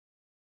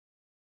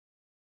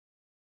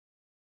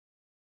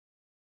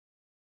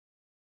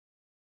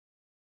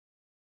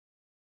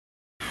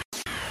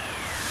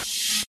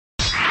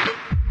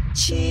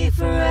Chief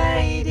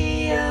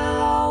Radio.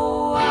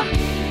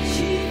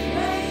 Chief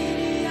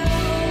Radio.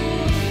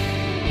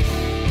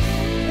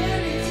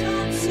 Perry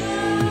Thompson.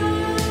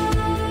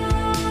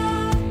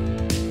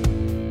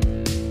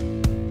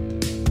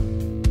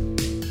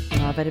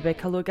 Very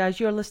big hello, guys.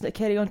 You're listening to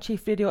Kerry on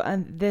Chief Radio,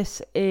 and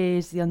this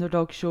is the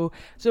Underdog Show.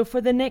 So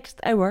for the next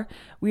hour,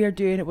 we are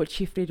doing what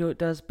Chief Radio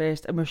does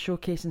best, and we're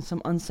showcasing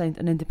some unsigned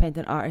and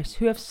independent artists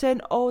who have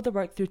sent all the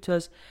work through to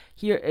us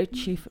here at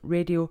Chief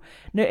Radio.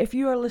 Now, if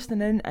you are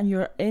listening in and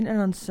you're in an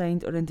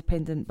unsigned or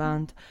independent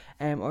band,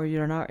 or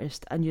you're an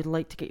artist and you'd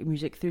like to get your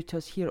music through to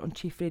us here on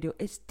Chief Radio,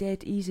 it's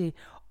dead easy.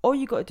 All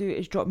you got to do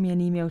is drop me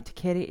an email to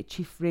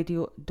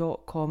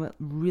kerry@chiefradio.com. It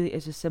really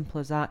is as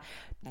simple as that.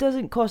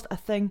 Doesn't cost a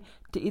thing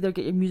to either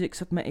get your music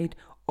submitted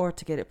or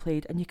to get it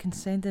played, and you can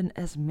send in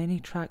as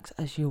many tracks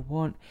as you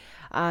want.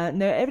 Now,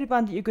 every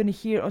band that you're going to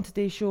hear on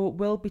today's show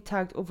will be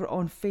tagged over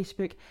on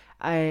Facebook,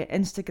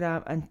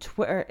 Instagram and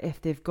Twitter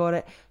if they've got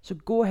it. So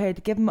go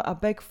ahead, give them a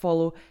big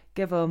follow,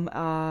 give them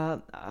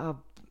a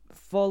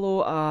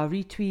follow,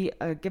 retweet,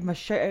 give them a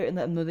shout out and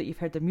let them know that you've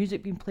heard the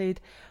music being played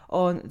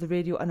on the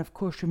radio. And of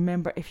course,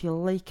 remember, if you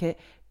like it,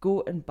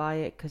 go and buy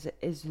it, because it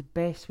is the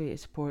best way to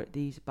support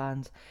these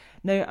bands.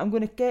 Now, I'm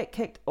going to get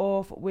kicked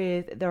off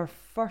with their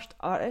first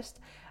artist.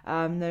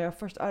 Now, our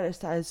first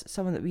artist is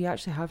someone that we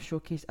actually have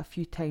showcased a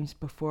few times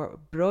before.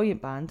 Brilliant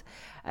band.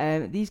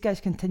 These guys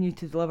continue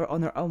to deliver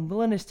on their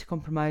unwillingness to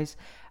compromise,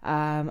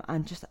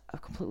 and just a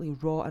completely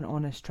raw and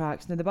honest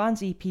tracks. Now, the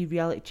band's EP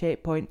Reality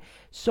Checkpoint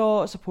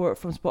saw support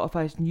from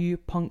Spotify's new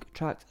punk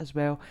tracks as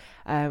well,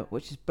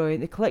 which is brilliant.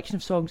 The collection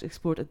of songs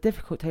explored a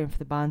difficult time for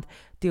the band,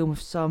 dealing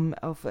with some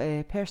of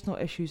personal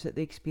issues that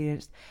they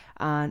experienced,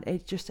 and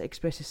it just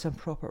expresses some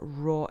proper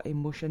raw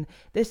emotion.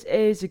 This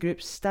is the group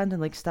Standing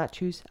Like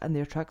Statues and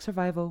their track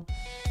Survival.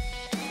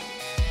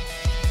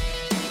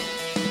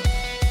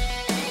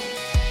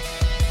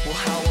 Well,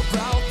 how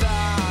about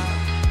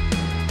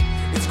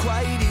that? It's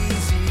quite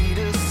easy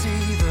to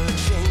see the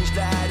change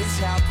that is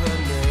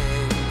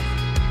happening.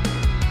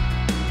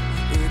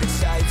 It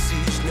excites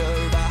each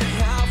nerve I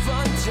have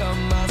under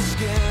my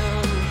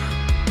skin.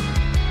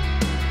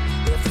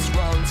 If it's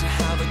wrong to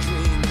have a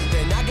dream,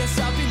 then I guess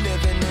I'll be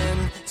living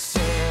in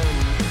sin.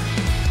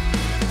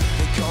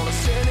 They call us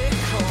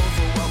cynical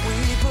for what we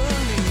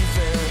believe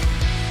in.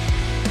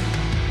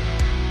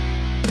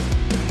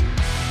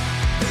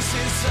 This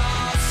is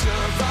our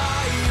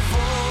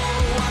survival.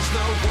 Watch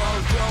the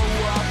world go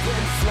up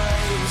in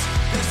flames.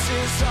 This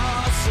is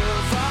our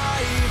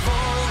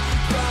survival.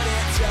 Burn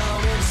it down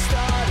and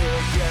start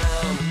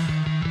again.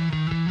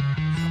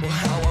 Well,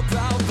 how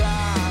about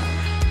that?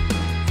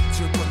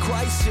 To put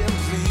quite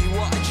simply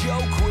what a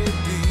joke would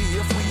be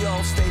if we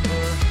all stayed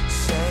the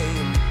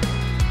same.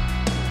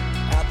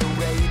 At the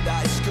rate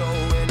that it's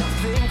going, I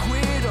think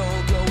we'd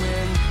all go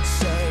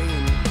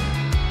insane.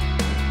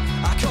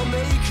 I can't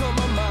make up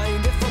my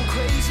mind if I'm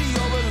crazy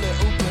or a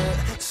little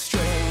bit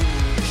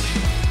strange.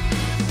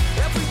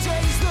 Every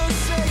day's the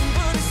same,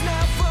 but it's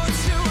never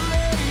too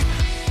late.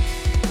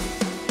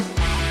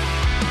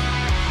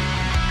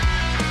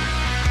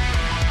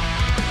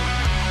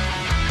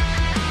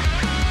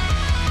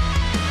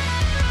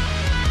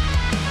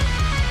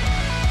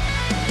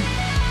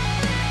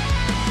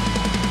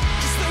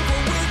 Just think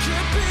what we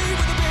could be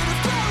with a bit of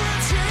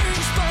clarity.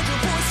 Just find your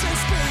voice and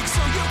speak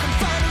so you can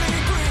finally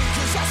breathe.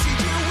 'Cause I see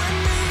you and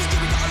me,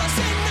 yeah, we got lost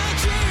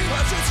energy.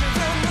 Positive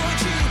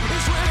energy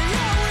is really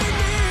all we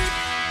need.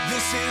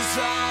 This is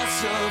our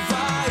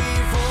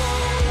survival.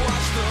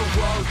 Watch the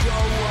world go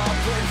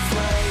up in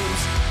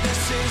flames.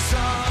 This is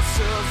our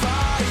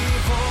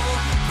survival.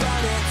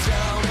 Burn it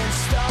down and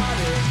start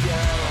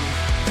again.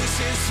 This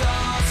is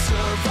our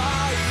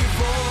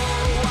survival.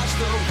 Watch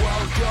the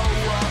world go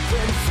up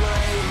in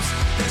flames.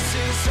 This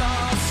is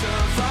our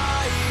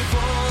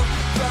survival.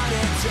 Burn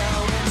it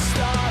down and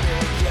start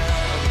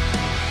again.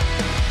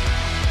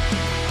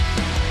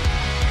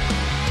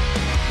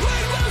 We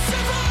will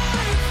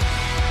survive.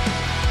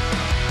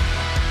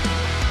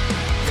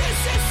 This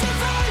is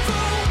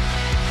survival.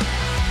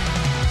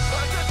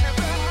 Positive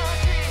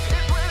energy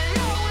is really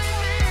all we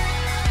need.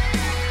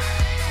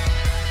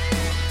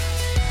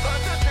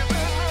 Positive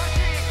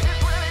energy is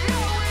really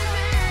all we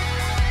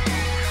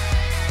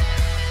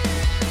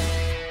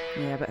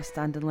need. Yeah, a bit of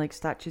Standing Like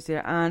Statues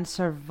there, and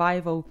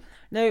Survival.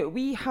 Now,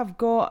 we have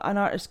got an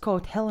artist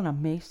called Helena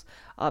Mace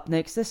up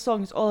next. This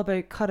song is all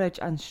about courage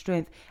and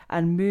strength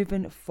and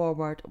moving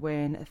forward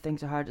when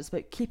things are hard. It's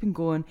about keeping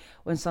going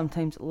when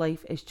sometimes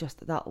life is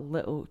just that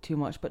little too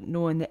much, but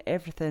knowing that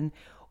everything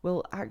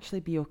will actually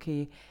be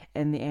okay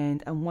in the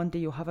end, and one day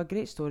you'll have a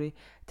great story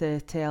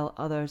to tell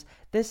others.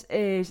 This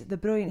is the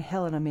brilliant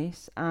Helena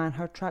Mace and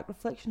her track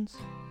Reflections.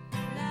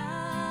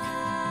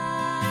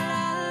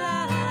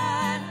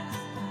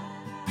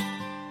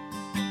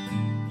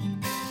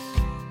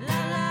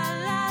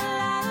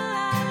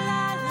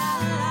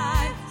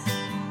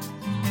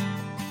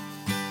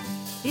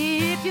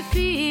 If you're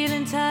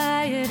feeling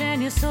tired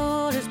and your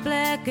soul is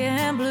black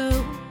and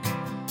blue,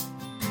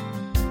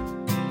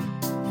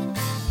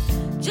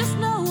 just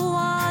know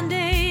one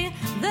day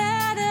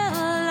that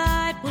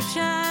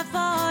shine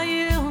for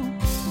you.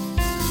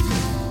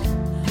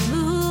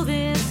 Move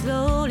it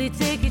slowly,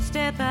 take each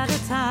step at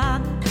a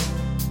time.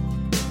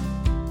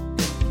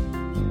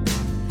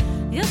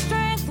 Your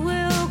strength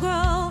will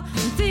grow,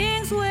 and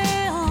things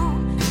will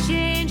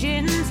change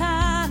in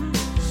time.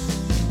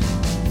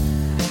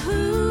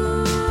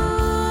 Ooh,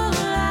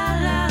 la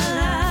la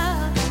la.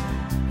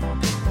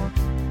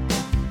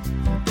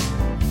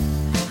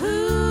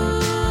 Ooh,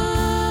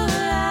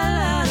 la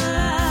la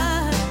la.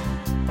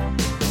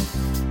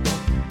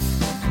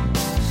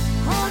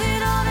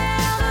 Holding on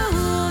and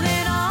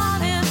moving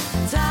on, in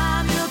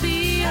time you'll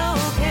be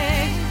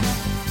okay.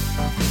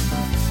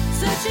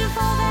 Searching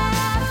for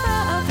that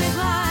perfect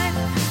life,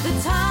 the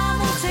time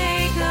will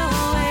take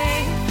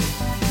away.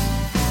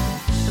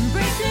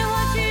 Embracing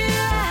what you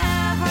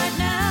have right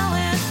now,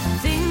 and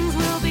things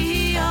will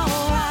be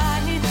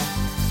alright.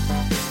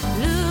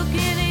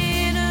 Looking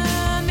in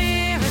a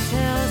mirror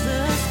tells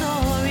a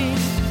story.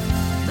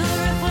 The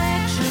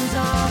reflections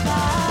of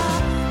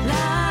our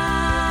lives.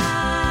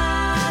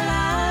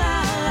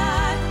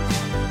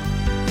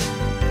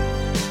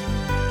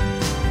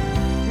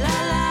 La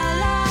la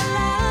la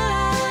la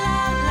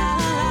la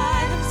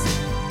lives.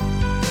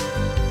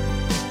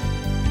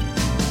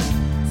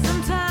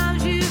 Sometimes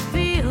you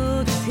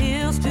feel these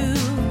hills too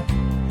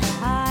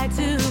high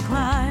to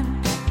climb,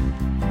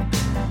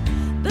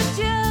 but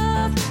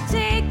just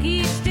take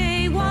each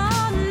day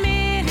 1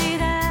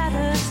 minute at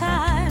a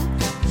time.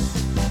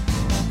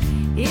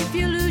 If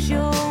you lose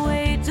your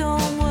way,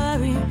 don't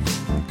worry,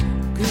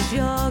 'cause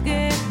you'll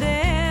get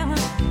there.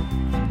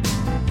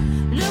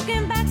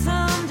 Looking back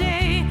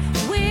someday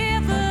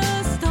with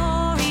a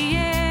story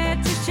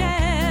yet to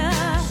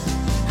share.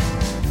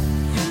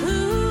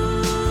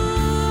 Ooh,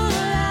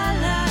 la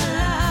la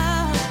la.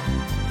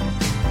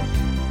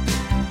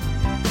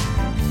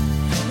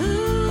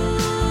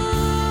 Ooh,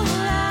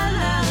 la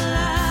la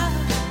la.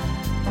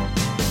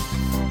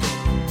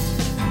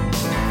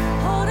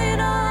 Holding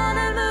on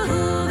and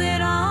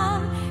moving on,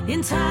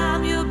 in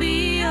time you'll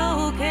be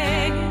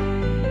okay.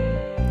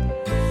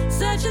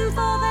 Searching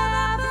for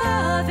that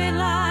perfect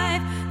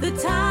life, the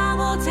time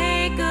will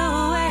take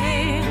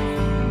away.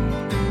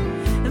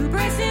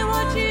 Embracing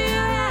what you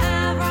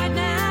have right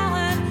now,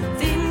 and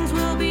things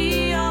will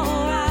be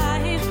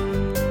alright.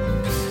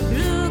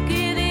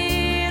 Looking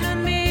in a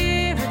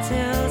mirror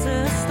tells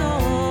a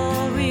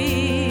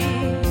story.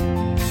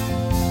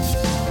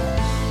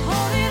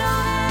 Holding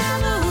on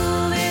and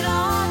moving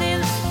on,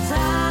 in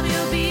time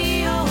you'll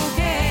be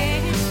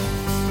okay.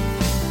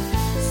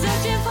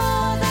 Searching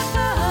for that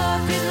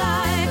perfect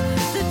life,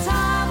 the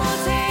time will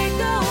take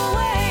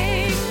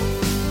away.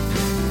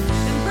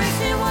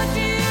 Embracing what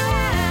you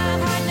have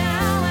right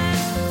now, and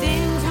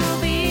things will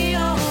be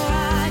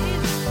alright.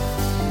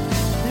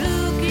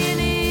 Looking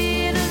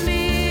in a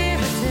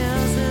mirror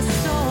tells a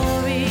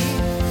story.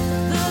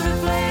 The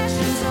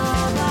reflections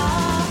of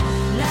our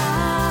lives.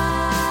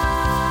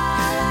 La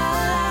la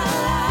la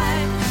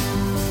lives.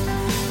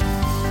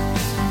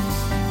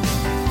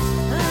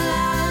 La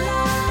la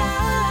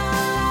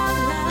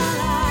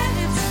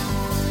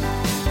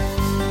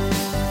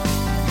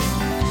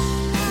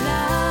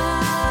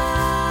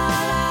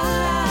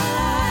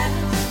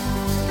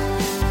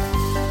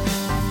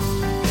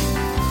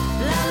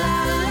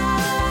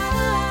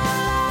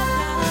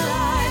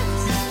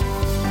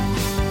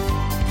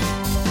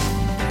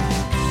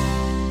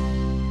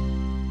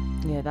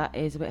Yeah, that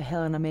is about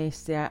Helena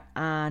Mace there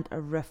and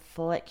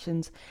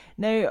Reflections.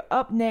 Now,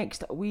 up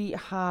next, we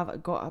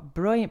have got a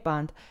brilliant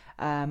band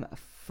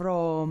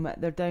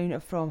they're down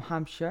from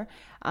Hampshire,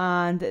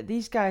 and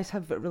these guys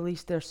have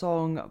released their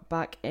song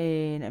back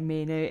in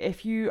May. Now,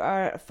 if you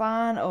are a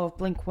fan of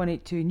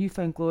Blink-182,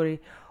 Newfound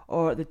Glory,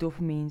 or the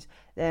Dopamines,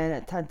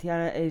 then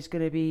Tantiana is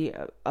going to be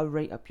a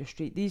right up your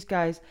street. These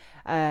guys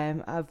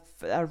have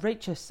a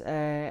righteous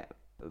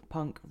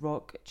punk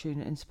rock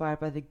tune inspired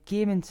by the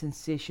gaming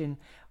sensation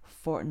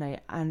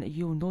Fortnite, and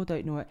you'll no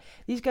doubt know it.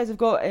 These guys have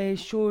got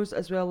shows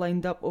as well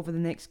lined up over the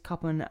next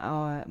couple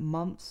of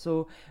months,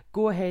 so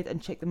go ahead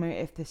and check them out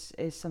if this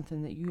is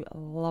something that you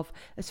love.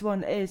 This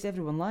one is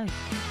Everyone Live.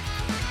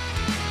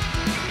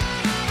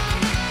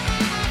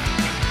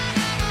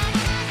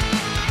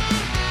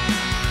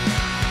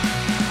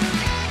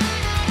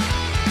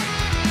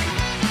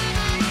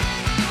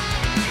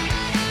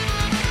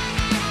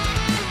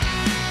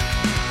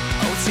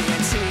 Oh,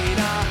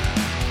 Tina,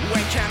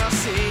 when can I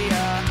see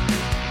ya?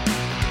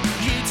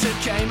 You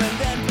took aim and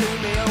then blew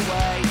me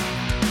away.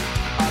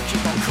 I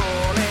keep on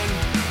calling,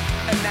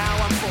 and now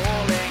I'm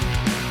falling.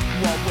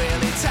 What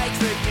will it take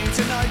for you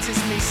to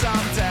notice me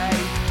someday?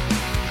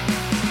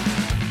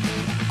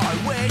 I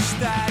wish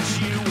that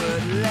you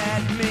would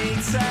let me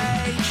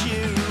take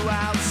you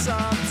out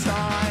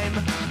sometime.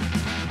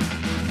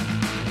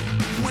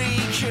 We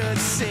could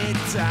sit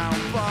down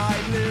by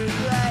Blue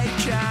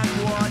Lake and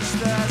watch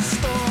the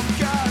storm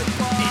go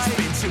by. It's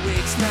been 2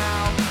 weeks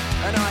now,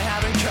 and I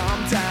haven't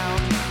come down.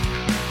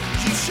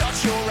 You shot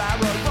your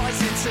arrow right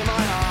into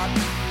my heart.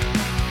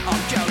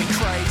 I'm going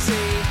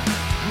crazy,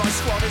 my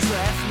squad has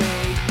left me.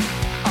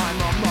 I'm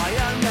on my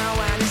own now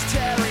and it's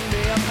tearing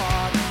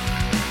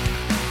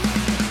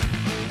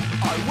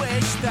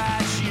wish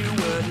that you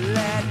would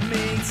let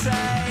me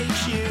take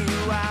you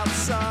out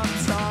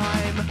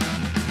sometime.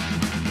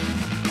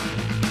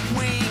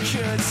 We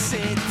could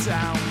sit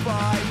down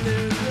by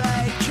the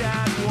lake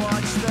and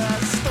watch the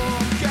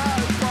storm go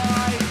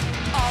by.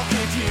 I'll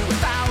give you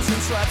 1,000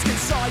 sluts,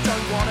 'cause I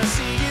don't wanna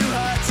see you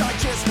hurt. I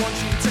just want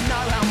you to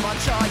know how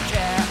much I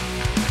care.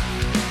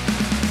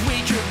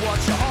 We could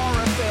watch a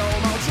horror film,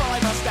 I'll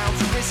drive us down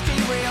to risky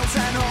reels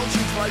and hold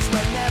you close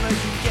whenever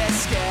you get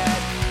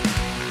scared.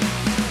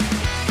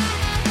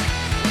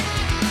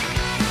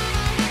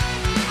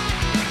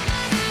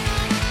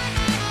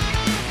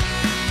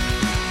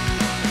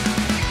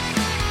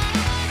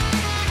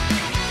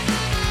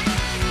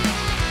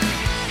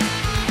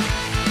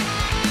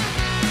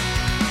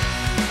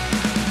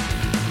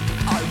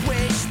 I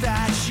wish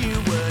that you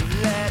would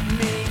let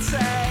me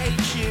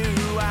take you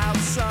out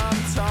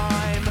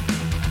sometime.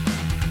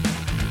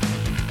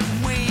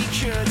 We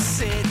could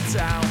sit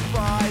down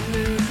by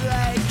the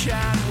lake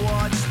and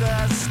watch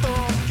the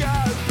storm go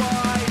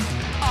by.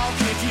 I'll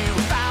give you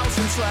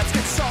 1,000 sluts,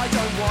 'cause I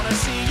don't wanna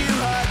see you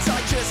hurt.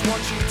 I just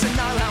want you to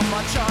know how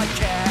much I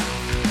care.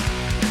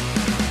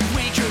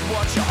 We could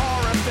watch a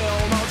horror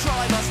film, I'll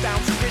drive us down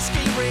to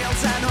risky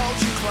reels and hold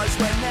you close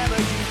whenever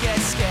you get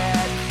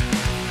scared.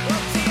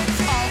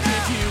 I'll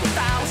give you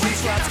 1,000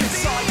 sluts,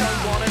 'cause I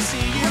don't wanna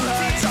see you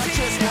hurt. I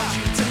just want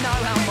you to know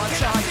how much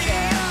I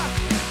care.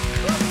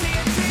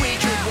 We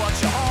could watch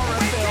a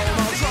horror film,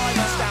 I'll drive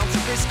us down to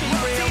risky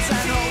reels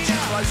and hold you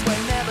close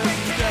whenever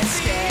you get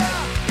scared.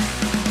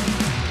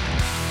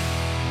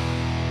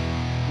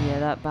 Yeah,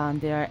 that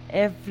band there,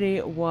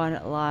 Everyone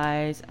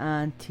Lies,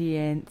 and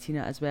TN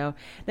Tina as well.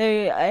 Now,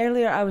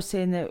 earlier I was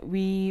saying that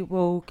we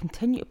will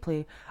continue to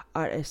play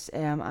artists,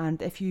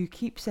 and if you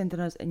keep sending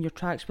us in your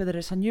tracks, whether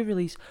it's a new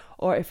release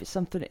or if it's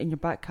something in your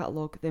back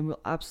catalogue, then we'll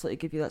absolutely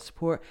give you that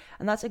support.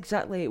 And that's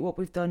exactly what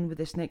we've done with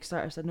this next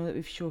artist. I know that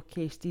we've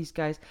showcased these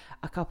guys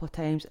a couple of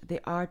times. They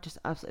are just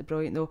absolutely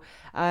brilliant though.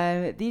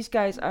 These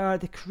guys are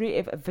the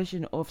creative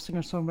vision of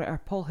singer-songwriter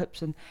Paul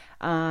Hipson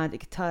and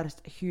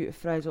guitarist Hugh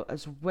Frizzle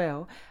as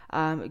well.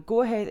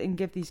 Go ahead and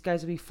give these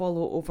guys a wee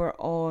follow over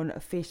on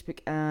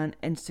Facebook and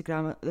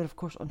Instagram. They're of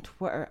course on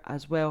Twitter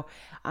as well,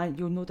 and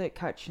you'll no doubt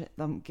catch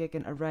them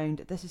gigging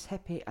around. This is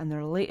Hippie and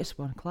their latest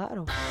one,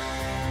 Collateral.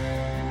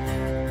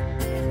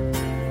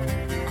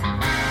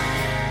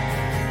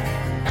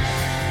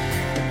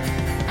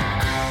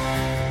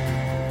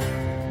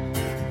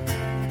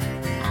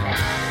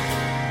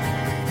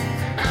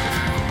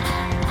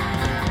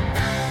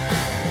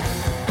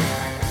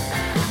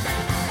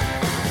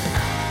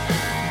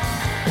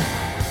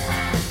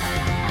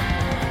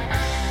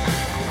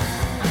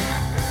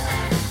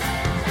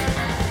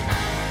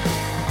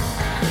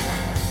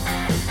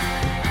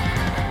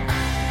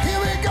 Here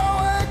we go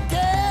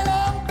again,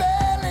 I'm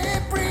barely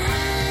breathing.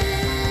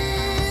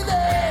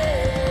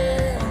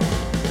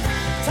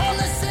 Time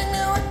to sing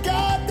to a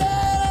God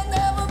that I'll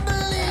never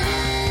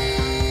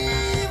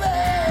believe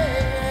in.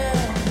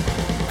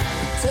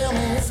 Tell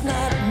me it's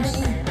not me.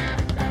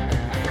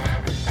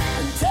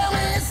 Tell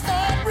me it's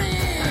not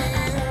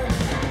real.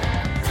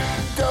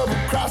 Double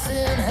crossing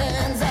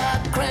hands, I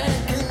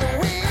crank in the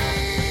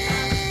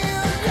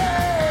wheel,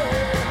 yeah.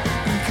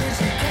 Because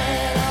you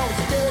can't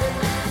always get it.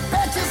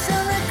 Bet you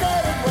soon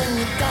regret it when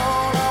you're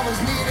gone, always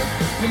need it.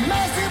 You're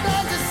massive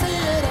like to see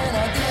it, and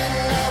I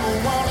didn't ever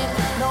want it.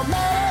 No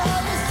matter how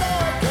you saw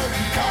it, 'cause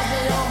you caught me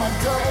on my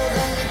double,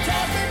 then you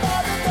cast me by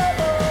the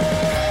double.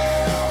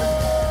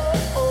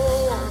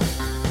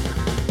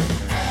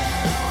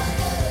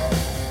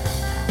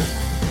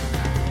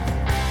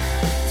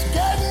 It's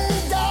getting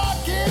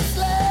dark, it's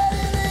late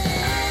in the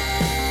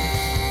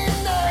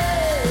evening.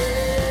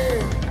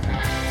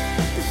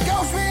 The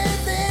ghost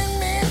within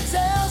me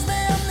tells me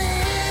I'm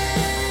leaving.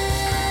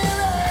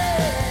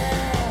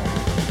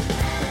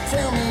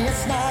 Tell me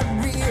it's not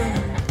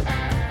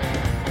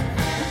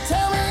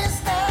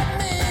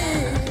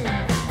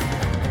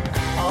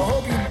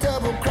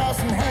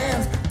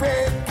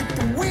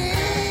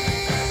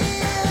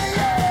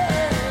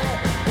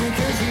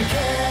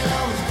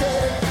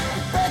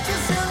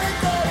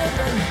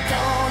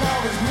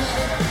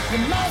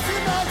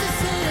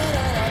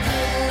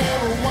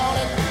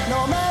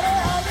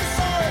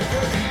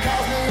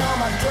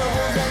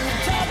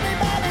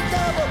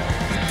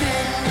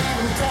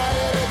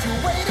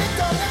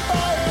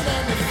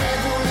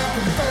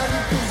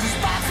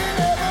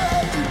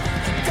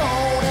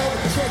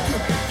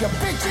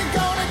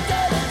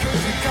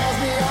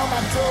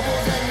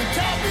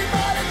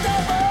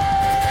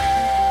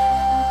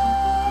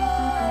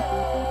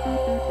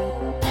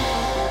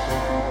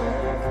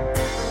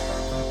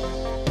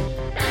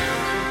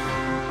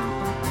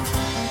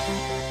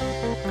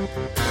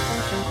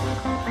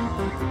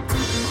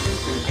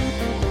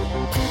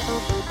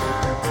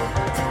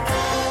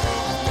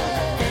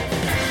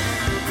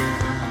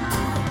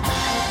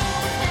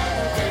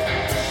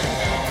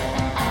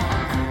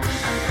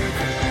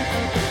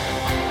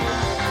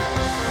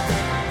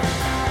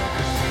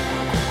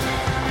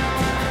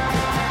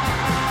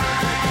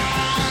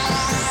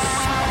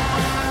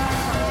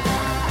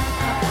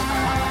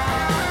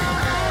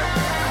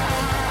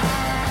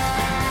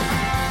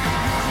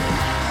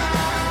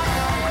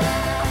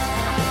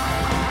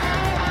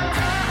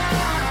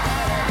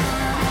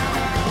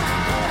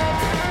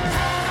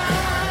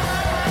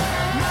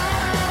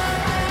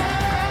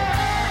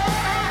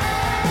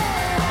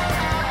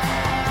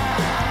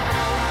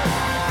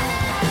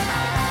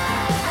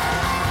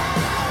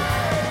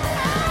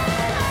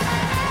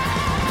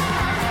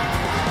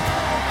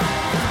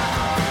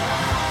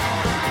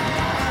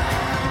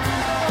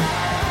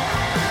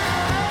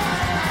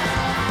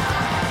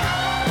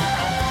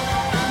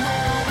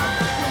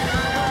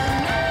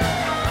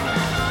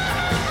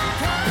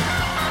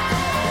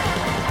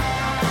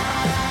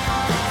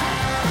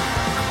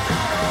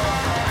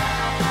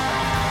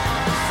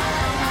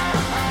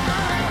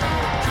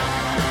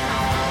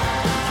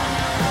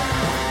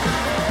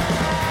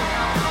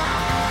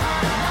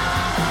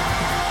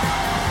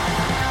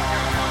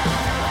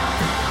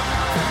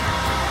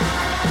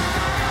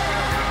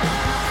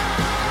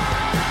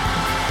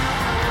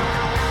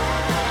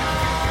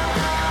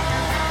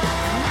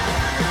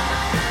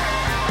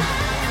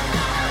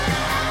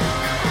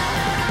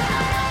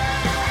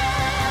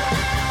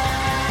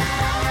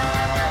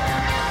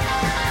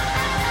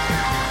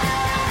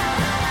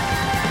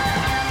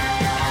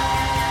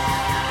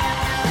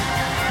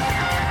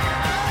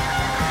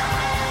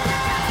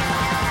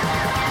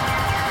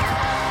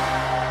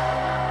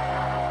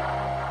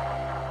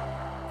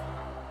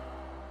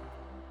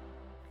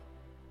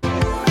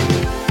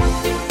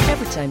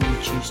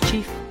Choose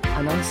Chief,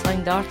 an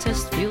unsigned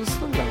artist feels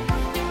the love.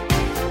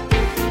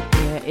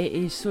 Yeah, it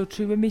is so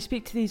true. When we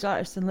speak to these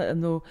artists and let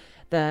them know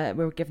that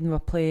we're giving them a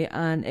play,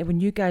 and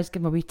when you guys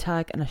give them a wee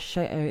tag and a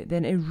shout out,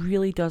 then it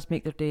really does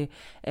make their day.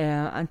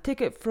 And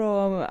take it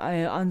from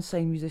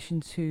unsigned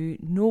musicians who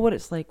know what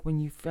it's like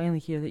when you finally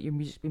hear that your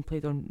music's been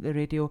played on the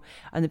radio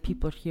and the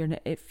people are hearing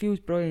it. It feels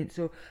brilliant.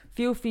 So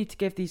feel free to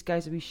give these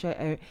guys a wee shout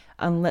out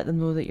and let them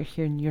know that you're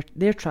hearing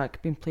their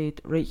track being played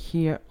right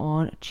here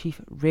on Chief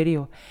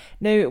Radio.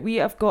 Now, we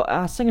have got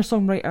a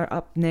singer-songwriter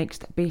up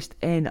next based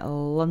in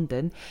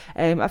London.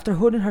 After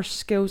honing her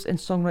skills in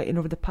songwriting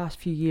over the past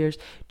few years,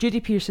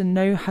 Judy Pearson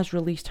now has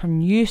released her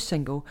new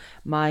single,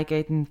 My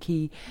Guiding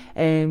Key,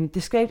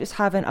 described as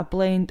having a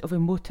blend of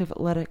emotive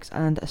lyrics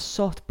and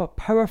soft but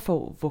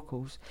powerful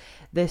vocals.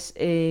 This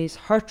is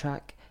her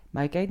track,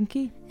 My Guiding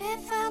Key.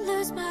 If I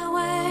lose my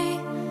way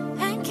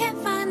and can't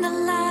find the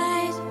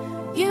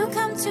light, you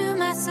come to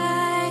my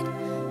side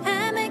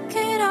and make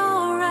it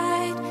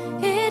alright.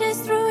 It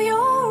is through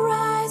your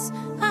eyes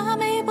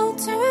I'm able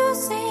to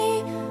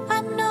see.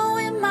 I know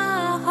in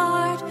my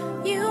heart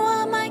you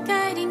are my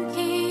guiding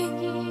key.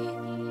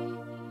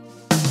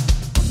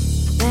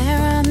 There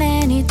are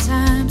many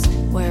times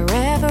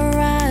wherever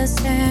I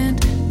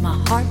stand, my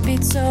heart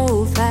beats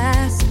so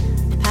fast,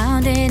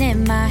 pounding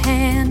in my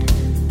hand.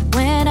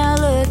 When I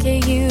look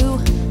at you,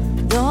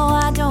 though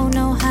I don't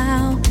know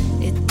how,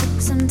 it took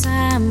some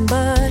time,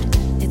 but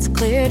it's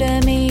clear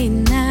to me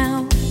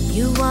now.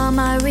 You are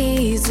my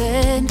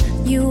reason,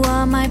 you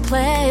are my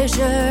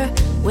pleasure.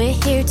 We're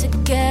here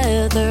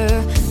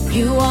together,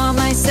 you are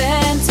my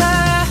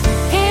center.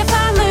 If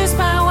I lose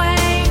my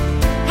way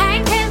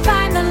and can't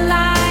find the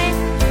light,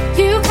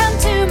 you come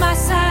to my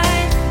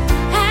side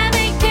and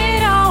make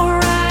it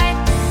alright.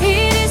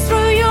 It is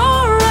through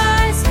your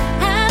eyes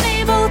I'm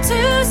able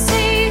to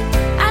see.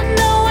 I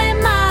know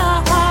in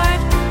my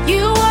heart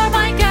you are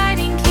my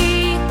guiding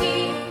key.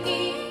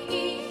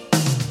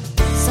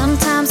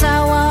 Sometimes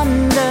I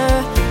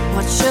wonder,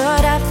 what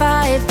should I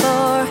fight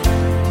for?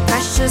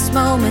 Precious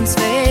moments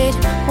fade,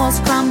 walls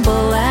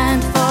crumble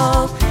and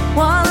fall.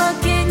 One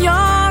look in your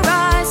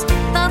eyes,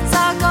 thoughts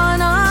are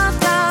gonna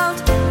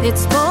doubt.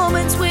 It's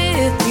moments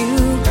with you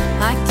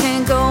I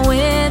can't go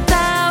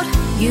without.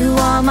 You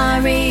are my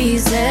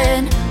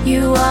reason,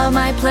 you are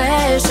my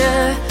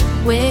pleasure.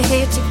 We're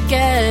here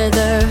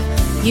together,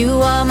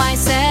 you are my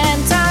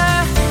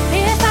center.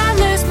 If I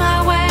lose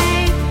my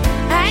way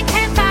and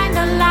can't find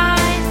the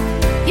light,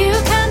 you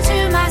come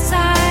to my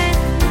side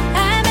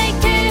and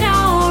make it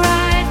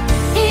alright.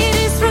 It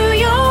is through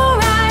your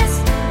eyes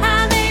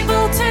I'm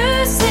able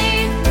to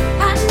see.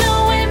 I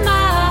know in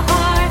my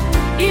heart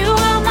you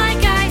are my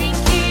guiding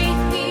key.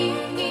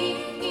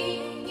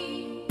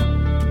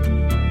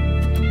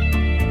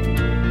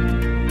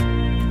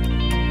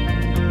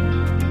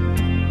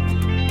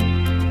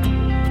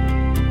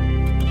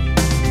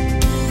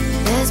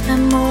 There's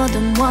been more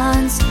than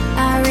once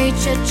I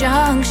reach a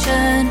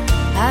junction.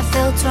 I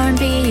feel torn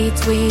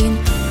between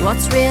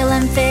what's real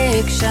and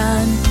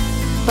fiction.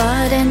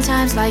 But in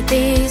times like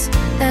these,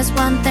 there's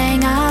one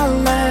thing I'll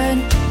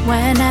learn.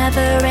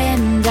 Whenever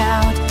in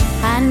doubt,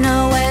 I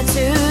know where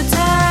to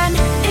turn.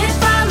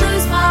 If I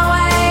lose my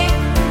way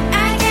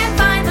and can't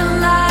find the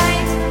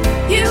light,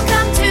 you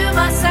come to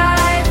my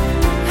side,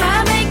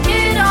 I make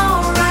it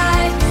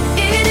alright.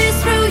 It is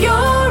through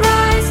your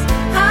eyes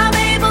I'm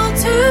able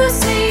to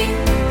see.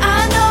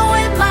 I know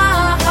in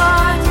my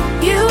heart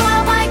you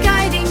are my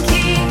guiding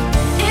key.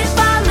 If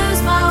I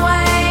lose my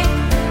way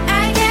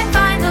and can't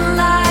find the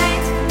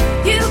light,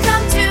 you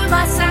come to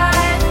my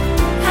side,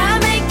 I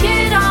make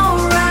it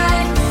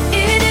alright.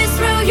 It is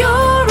through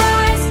your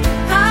eyes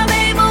I'm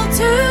able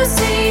to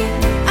see.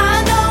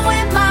 I know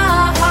in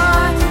my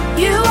heart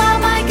you are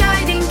my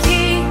guiding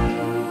key.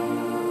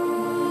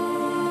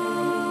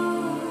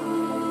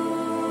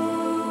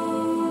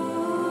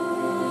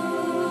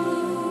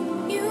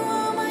 You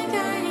are my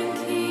guiding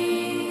key.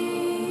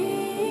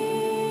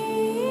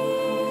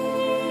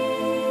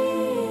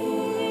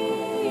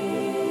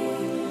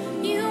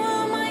 You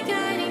are my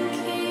guiding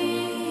key.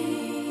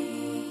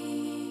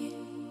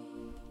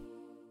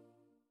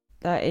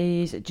 That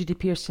is Judy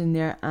Pearson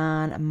there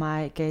and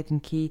My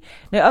Guiding Key.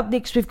 Now up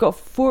next we've got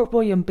Fort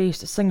William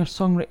based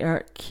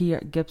singer-songwriter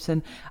Keir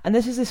Gibson, and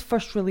this is his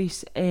first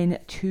release in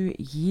 2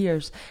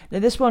 years. Now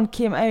this one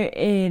came out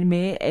in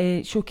May.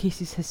 It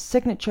showcases his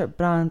signature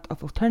brand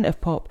of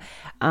alternative pop,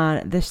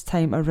 and this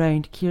time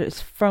around Keir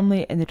is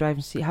firmly in the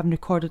driving seat, having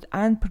recorded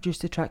and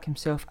produced the track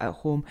himself at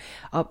home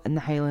up in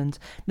the Highlands.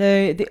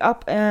 Now the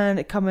up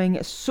and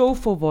coming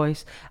soulful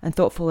voice and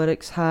thoughtful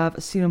lyrics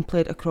have seen him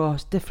played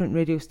across different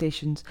radio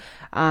stations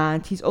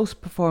and he's also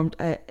performed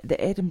at the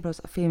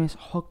Edinburgh's famous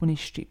Hogmanay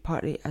Street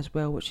Party as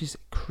well, which is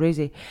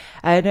crazy.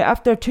 Now,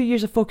 after 2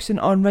 years of focusing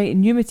on writing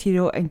new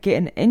material and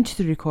getting into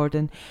the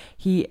recording,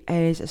 he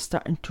is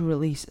starting to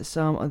release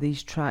some of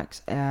these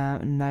tracks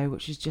now,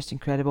 which is just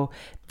incredible.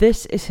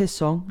 This is his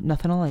song,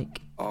 Nothing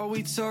Alike. All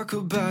we talk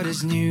about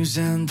is news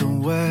and the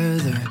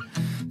weather.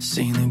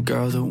 Seen a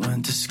girl that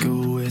went to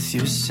school with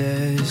your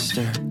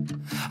sister.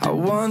 I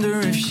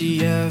wonder if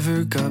she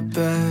ever got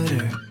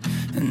better,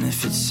 and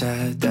if it's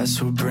sad,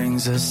 that's what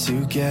brings us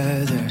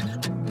together.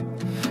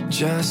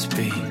 Just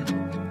be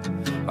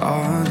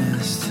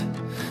honest.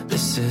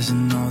 This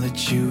isn't all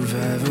that you've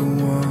ever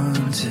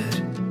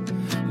wanted.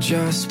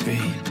 Just be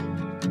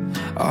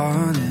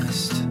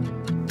honest.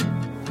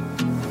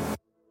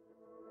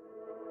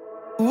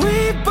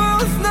 We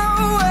both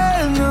know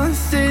we're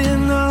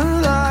nothing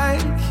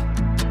alike.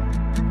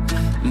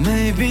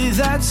 Maybe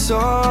that's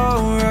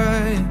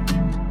alright.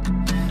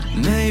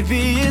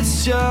 Maybe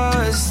it's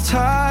just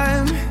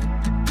time.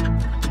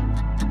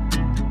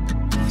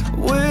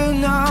 We're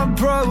not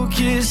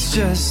broke, it's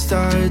just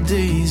our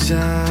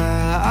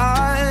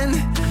design.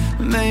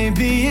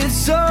 Maybe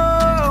it's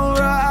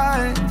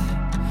alright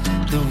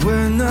that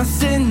we're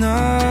nothing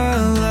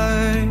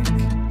alike.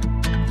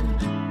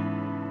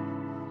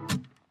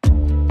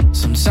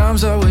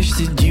 Sometimes I wish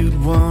that you'd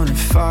wanna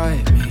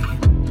fight me.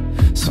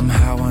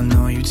 Somehow I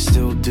know you'd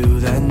still do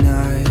that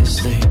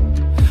nicely.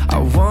 I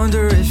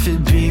wonder if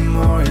it'd be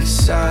more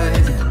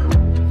exciting,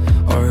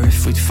 or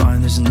if we'd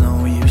find there's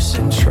no use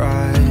in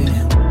trying.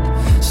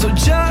 So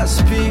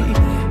just be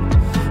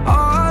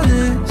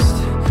honest.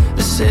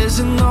 This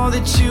isn't all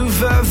that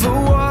you've ever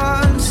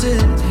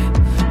wanted.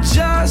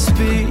 Just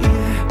be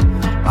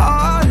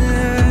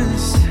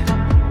honest.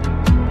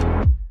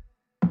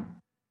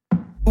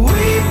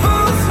 We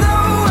both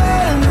know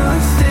we're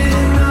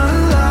nothing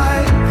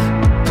alike.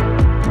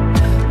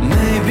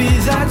 Maybe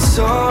that's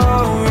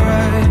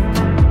alright.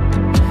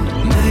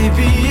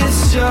 Maybe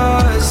it's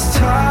just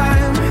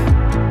time.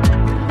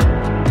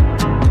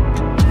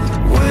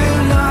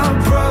 We're not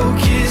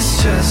broke, it's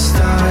just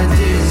our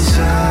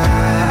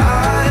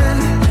design.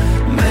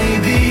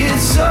 Maybe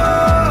it's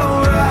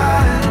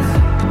alright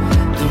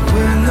that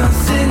we're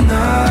nothing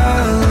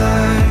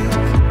alike.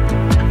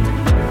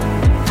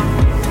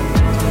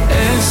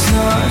 It's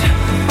not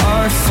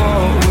our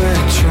fault,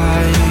 we're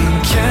trying,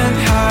 can't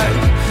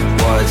hide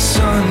what's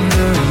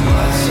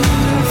underlying.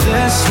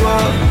 This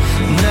will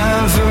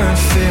never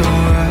feel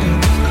right.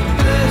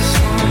 This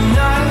will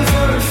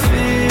never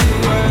feel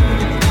right.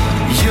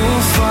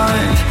 You'll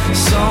find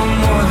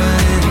someone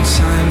in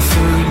time,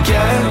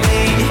 forget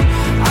me,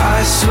 I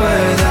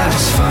swear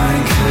that's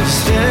fine, 'cause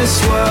this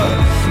will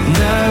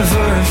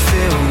never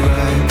feel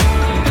right.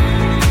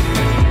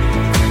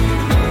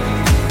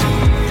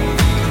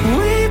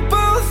 We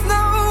both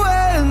know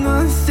we're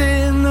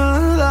nothing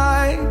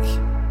alike.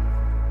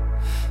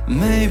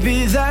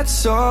 Maybe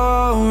that's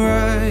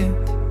alright.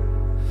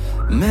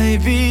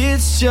 Maybe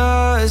it's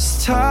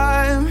just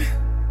time.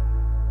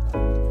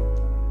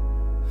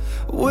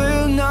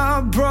 We're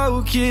not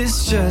broke,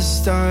 it's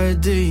just our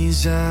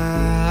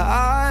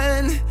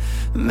design.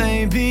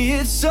 Maybe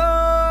it's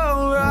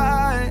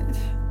alright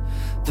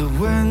that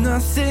we're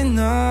nothing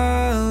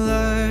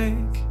alike.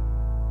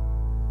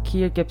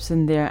 Keir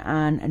Gibson there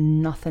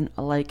and Nothing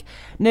Alike.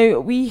 Now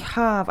we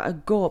have a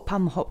go at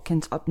Pamela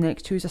Hopkins up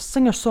next, who is a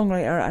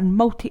singer-songwriter and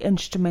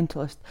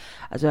multi-instrumentalist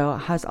as well.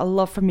 Has a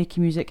love for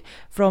making music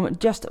from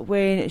just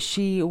when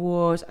she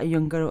was a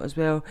young girl as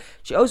well.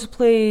 She also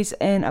plays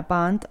in a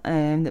band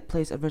that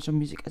plays original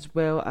music as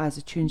well as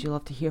the tunes you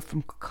love to hear,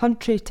 from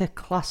country to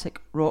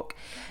classic rock.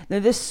 Now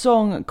this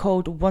song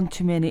called One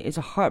Too Many is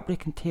a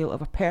heartbreaking tale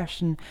of a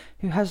person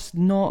who has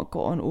not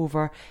gotten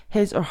over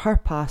his or her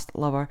past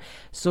lover,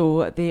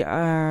 so their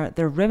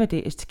remedy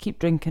is to keep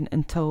drinking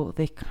until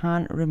they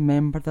can't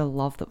remember the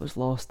love that was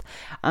lost,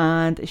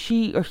 and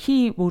she or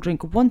he will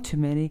drink one too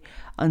many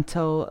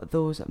until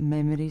those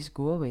memories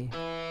go away.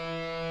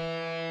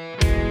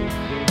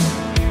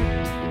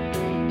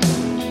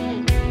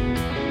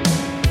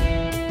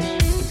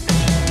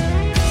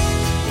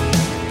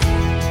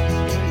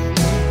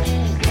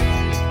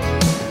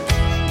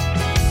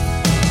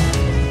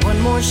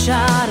 One more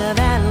shot of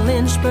that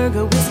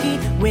Lynchburger whiskey.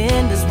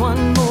 When does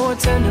one more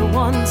turn to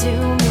one too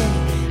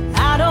many?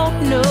 I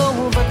don't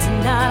know, but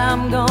tonight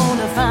I'm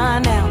gonna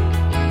find out.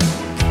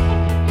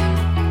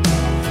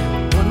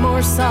 One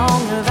more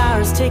song of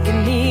ours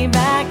taking me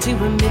back to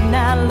a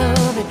midnight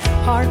love and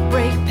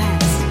heartbreak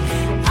past.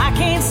 I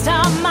can't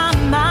stop my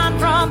mind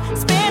from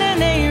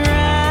spinning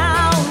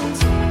around.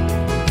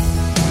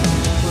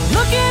 We're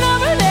looking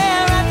over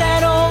there at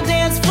that old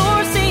dance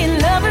floor, seeing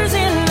lovers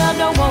in love,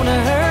 don't wanna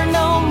hurt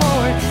no more.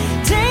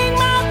 Take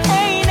my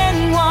pain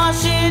and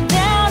wash it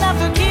down. I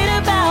forget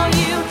about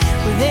you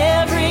with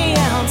every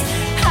ounce.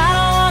 I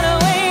don't wanna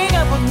wake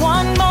up with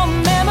one more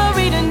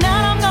memory.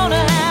 Tonight I'm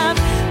gonna have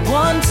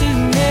one too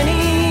many.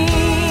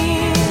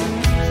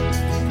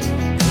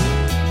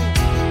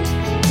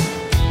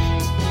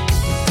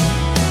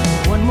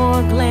 One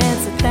more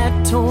glance at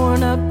that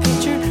torn up picture.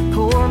 preacher,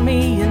 pour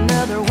me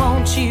another,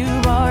 won't you,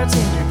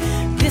 bartender?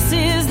 This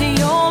is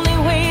the only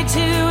way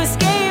to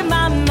escape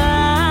my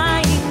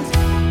mind.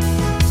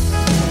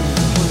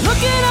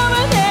 Looking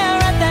over there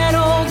at that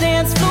old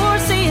dance floor,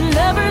 seeing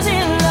lovers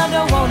in love,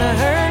 don't wanna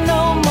hurt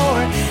no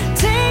more.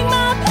 Take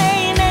my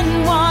pain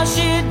and wash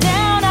it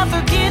down. I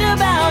forget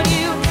about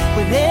you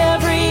with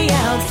every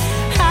ounce.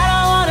 I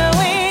don't wanna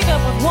wake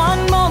up with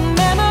one more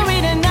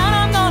memory tonight.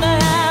 I'm gonna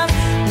have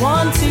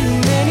one too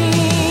many.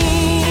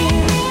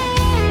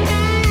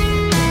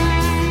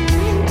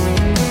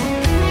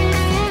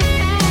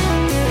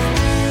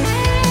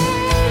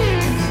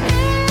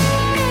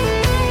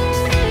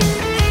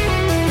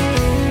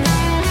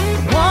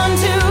 One,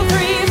 two,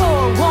 three,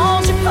 four,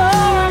 won't you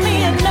pour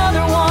me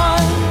another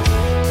one?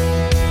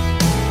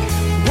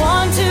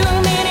 One too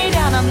many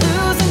down, I'm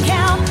losing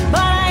count,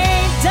 but I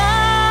ain't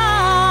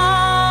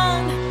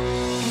done.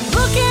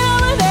 Looking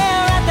over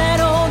there at that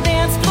old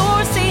dance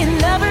floor, seeing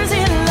lovers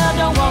in love,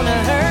 don't wanna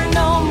hurt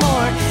no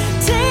more.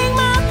 Take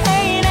my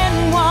pain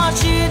and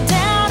wash it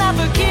down. I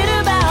forget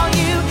about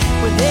you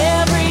with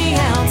every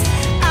ounce.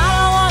 I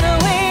don't wanna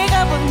wake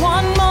up with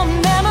one more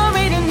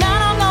memory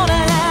tonight. I'm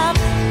gonna have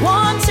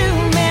one too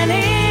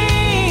many.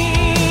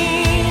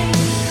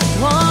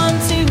 One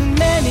too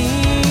many.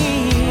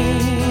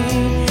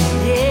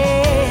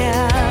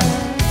 Yeah.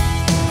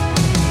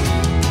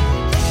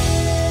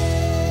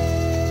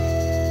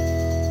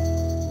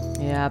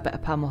 Yeah, a bit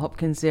of Pamela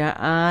Hopkins there,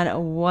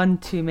 and one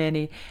too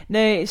many.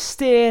 Now,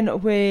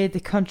 staying with the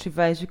country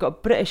vibes, we've got a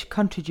British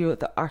country duo,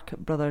 the Arcot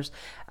Brothers,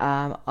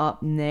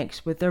 up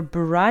next with their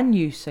brand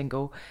new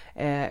single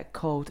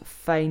called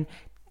Fine.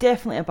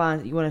 Definitely a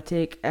band that you want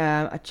to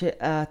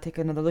take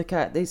another look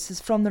at. This is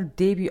from their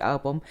debut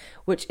album,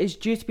 which is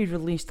due to be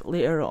released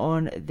later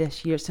on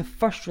this year. It's the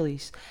first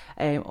release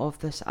of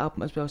this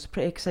album as well, so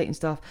pretty exciting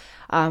stuff.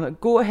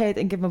 Go ahead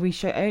and give them a wee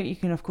shout out. You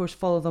can of course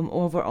follow them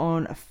over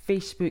on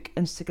Facebook,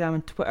 Instagram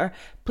and Twitter.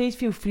 Please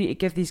feel free to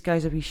give these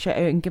guys a wee shout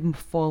out and give them a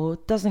follow.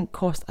 It doesn't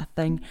cost a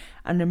thing,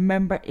 and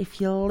remember,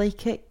 if you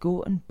like it,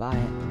 go and buy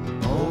it.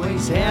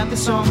 Always have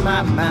this on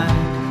my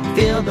mind.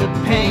 Feel the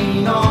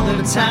pain all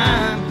the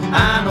time.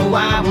 I know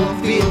I will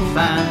feel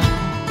fine.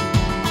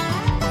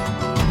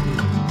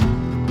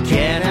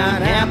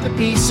 Cannot have the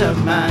peace of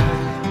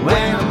mind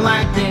when I'm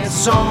like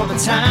this all the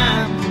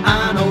time.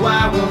 I know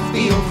I will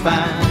feel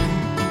fine.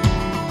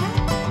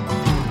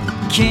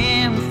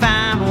 Can't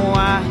find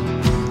why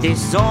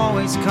this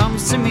always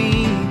comes to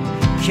me.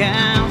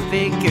 Can't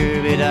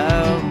figure it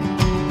out.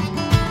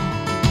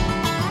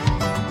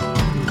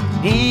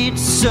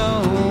 It's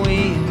so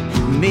weird,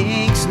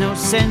 makes no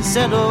sense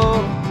at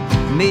all,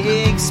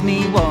 makes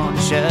me want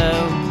to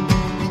shout.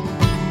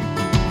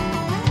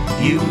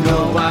 You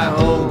know I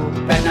hope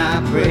and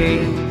I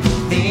pray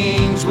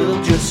things will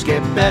just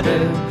get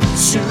better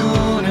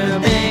sooner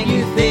than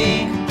you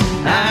think.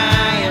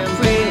 I am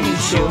pretty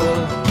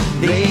sure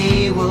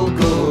they will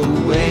go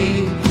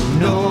away,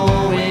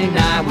 knowing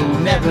I will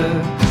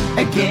never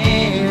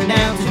again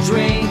have to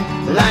drink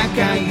like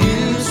I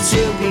used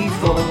to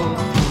before.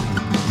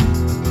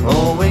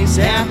 Always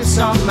have this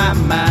on my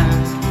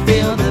mind.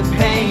 Feel the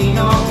pain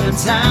all the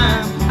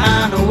time.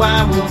 I know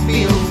I will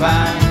feel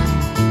fine.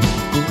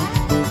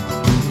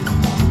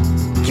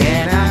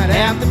 Cannot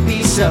have the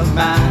peace of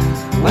mind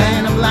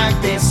when I'm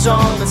like this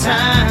all the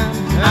time.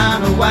 I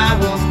know I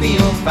will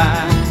feel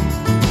fine.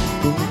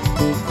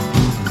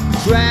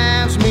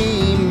 Drives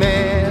me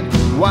mad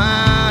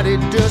what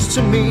it does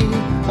to me,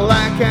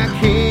 like I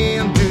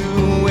can't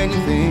do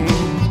anything.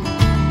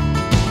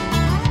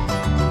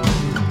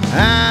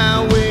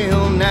 I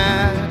will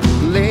not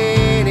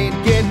let it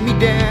get me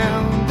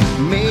down,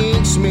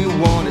 makes me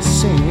want to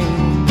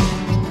sing.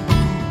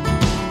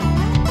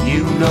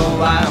 You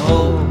know I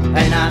hope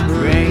and I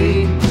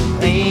pray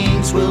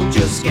things will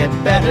just get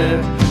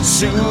better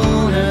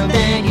sooner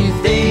than you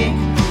think.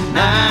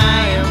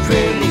 I am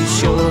pretty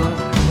sure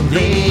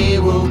they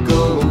will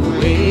go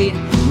away,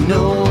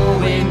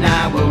 knowing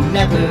I will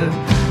never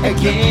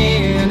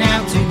again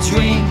have to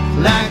drink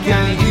like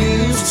I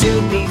used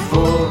to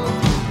before.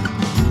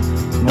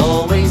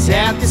 Always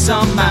have this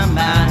on my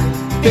mind.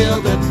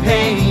 Feel the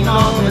pain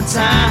all the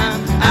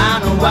time. I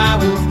know I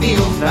will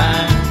feel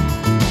fine.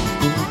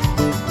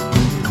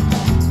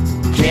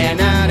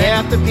 Cannot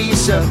have the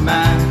peace of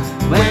mind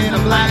when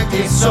I'm like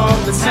this all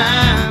the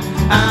time.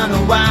 I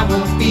know I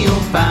will feel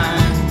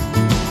fine.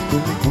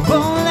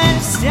 Won't let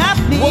it stop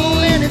me. Won't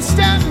let it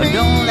stop me.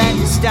 Don't let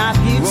it stop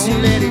you too.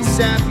 Won't let it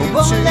stop you too.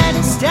 Won't let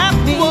it stop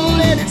me. Won't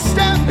let it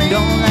stop me.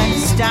 Don't let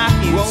it stop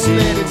you too. Won't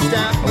let it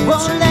stop you too.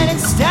 Won't let it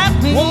stop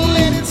me. Won't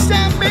let it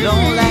stop me.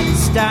 Don't let it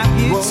stop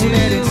you too. Won't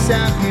let it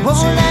stop you too.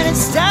 Won't let it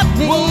stop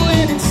me. Won't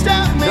let it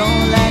stop me.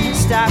 Don't let it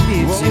stop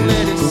you too. Won't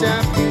let it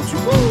stop you too.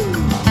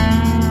 Woo.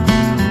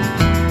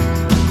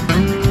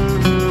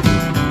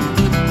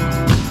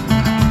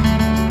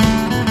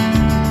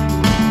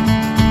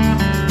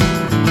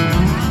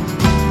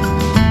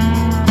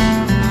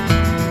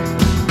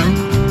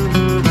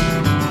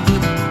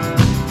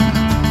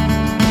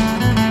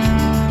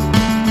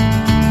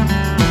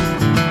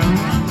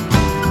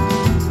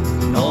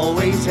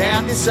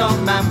 darkness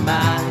on my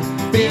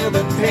mind. Feel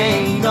the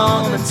pain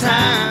all the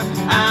time.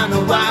 I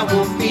know I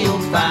will feel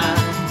fine.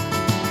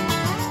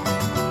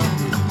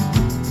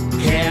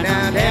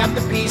 Cannot have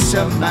the peace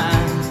of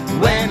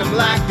mind when I'm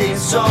like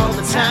this all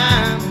the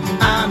time.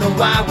 I know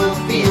I will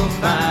feel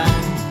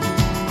fine.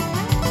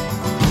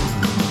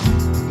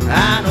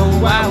 I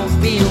know I will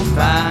feel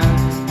fine.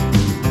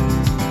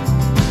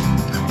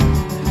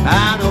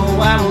 I know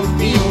I will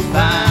feel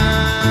fine.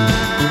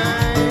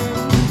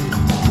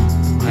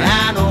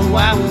 I know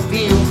I will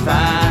feel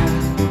fine.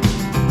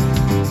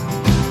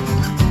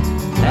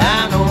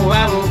 I know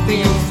I will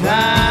feel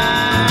fine.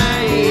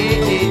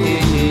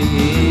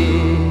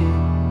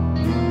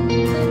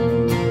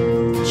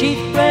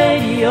 Cheap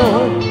radio.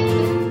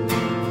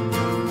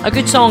 A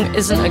good song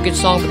isn't a good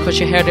song because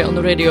you heard it on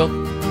the radio.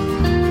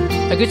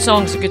 A good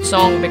song's a good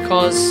song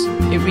because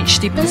it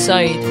reached deep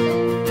inside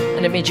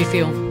and it made you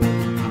feel.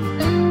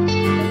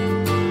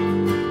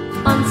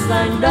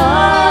 Unsigned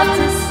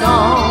artist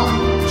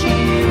song,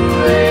 Cheap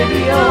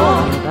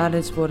Radio. That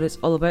is what it's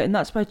all about, and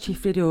that's why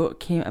Chief Radio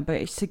came about.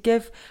 It's to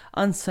give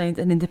unsigned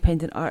and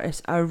independent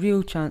artists a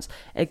real chance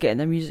at getting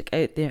their music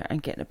out there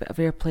and getting a bit of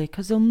airplay,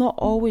 because they'll not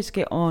always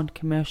get on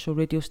commercial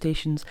radio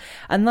stations,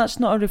 and that's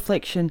not a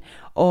reflection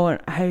on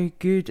how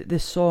good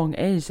this song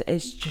is.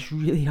 It's just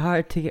really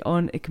hard to get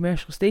on at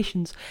commercial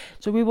stations,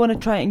 so we want to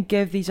try and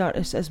give these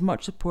artists as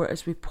much support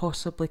as we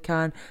possibly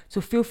can.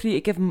 So feel free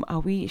to give them a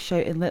wee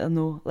shout and let them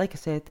know, like I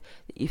said,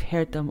 that you've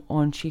heard them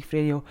on Chief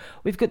Radio.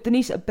 We've got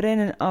Denise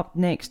Brennan up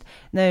next.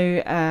 Now,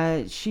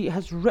 she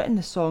has written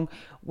the song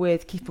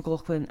with Keith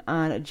McLaughlin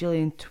and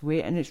Gillian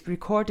Tway, and it's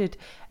recorded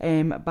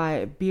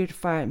by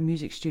Beardfire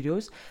Music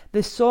Studios.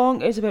 The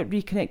song is about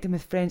reconnecting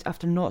with friends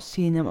after not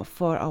seeing them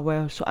for a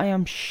while, so I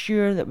am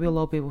sure that we'll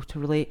all be able to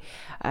relate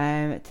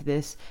to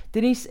this.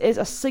 Denise is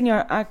a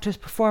singer, actress,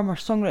 performer,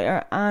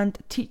 songwriter and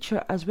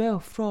teacher as well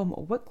from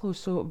Wicklow,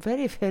 so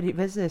very, very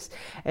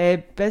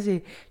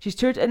busy. She's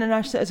toured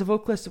internationally as a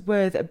vocalist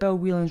with Bill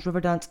Whelan's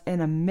Riverdance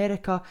in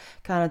America,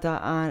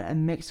 Canada and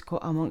in Mexico,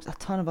 amongst a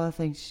ton of other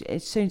things.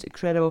 It sounds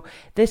incredible.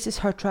 This is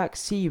her track,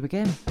 See You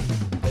Again.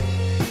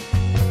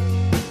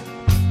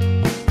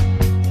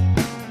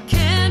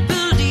 Can't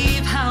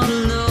believe how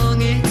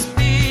long it's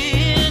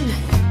been.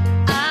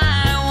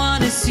 I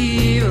wanna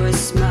see your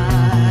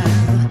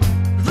smile.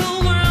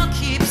 The world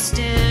keeps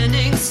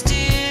standing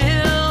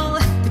still,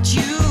 but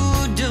you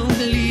don't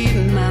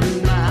leave my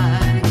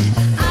mind.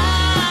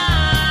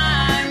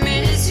 I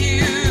miss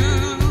you.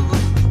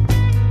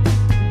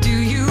 Do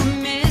you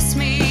miss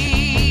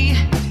me?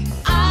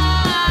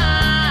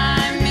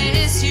 I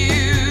miss you.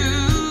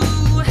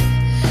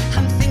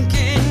 I'm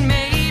thinking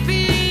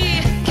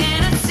maybe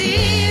can I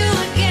see you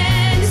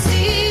again?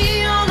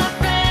 See all our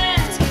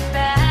friends get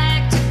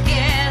back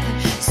together,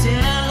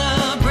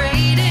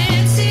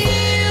 celebrating. See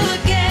you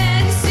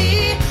again.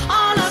 See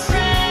all our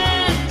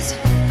friends.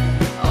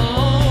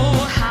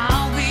 Oh,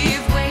 how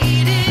we've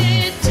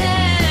waited.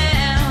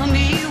 Tell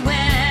me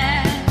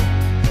when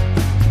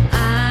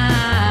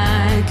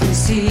I can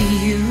see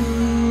you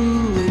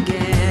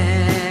again.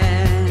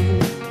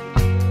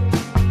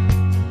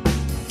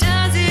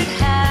 Does it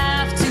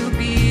have to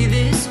be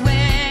this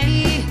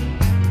way?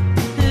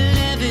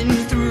 Living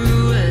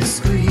through a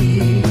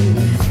screen.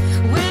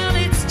 Well,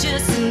 it's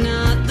just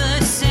not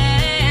the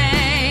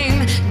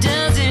same.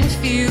 Doesn't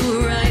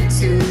feel right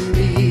to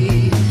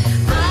me.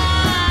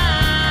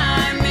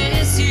 I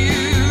miss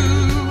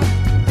you.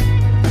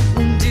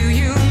 Do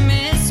you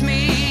miss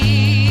me?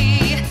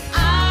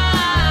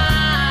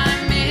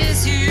 I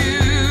miss you.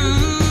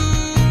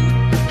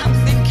 I'm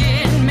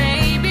thinking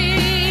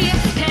maybe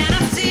can I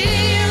see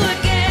you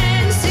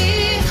again?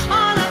 See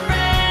all our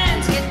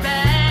friends get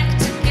back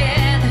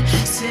together,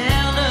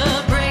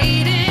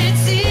 celebrating.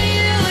 See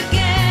you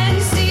again.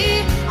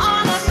 See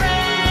all our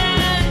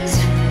friends.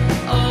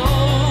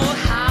 Oh,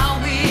 how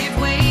we've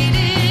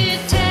waited.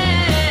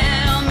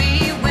 Tell me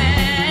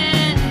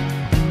when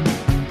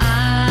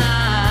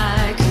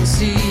I can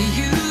see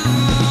you.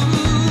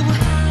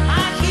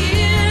 I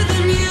hear the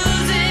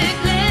music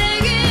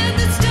playing,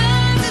 the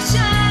stars are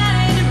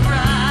shining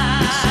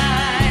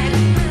bright.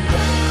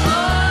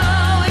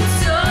 Oh, it's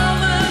so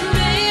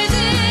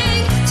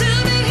amazing to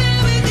be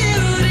here with you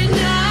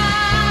tonight.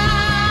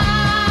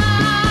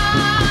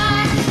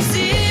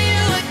 See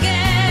you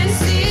again,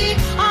 see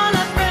all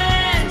our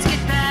friends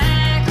get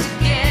back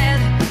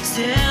together,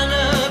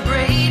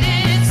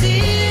 celebrating. See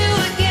you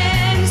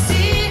again,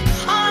 see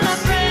all our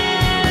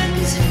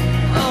friends.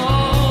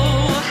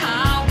 Oh,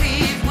 how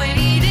we've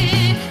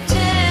waited.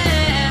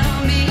 Tell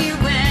me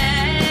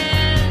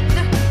when.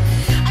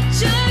 I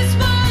just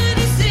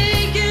wanna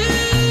see you.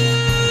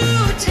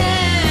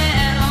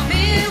 Tell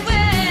me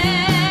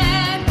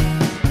when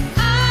I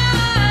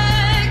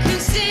can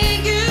see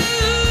you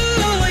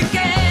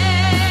again.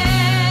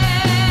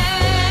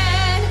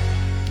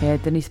 Yeah,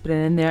 Denise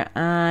Brennan there,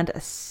 and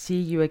See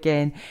You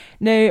Again.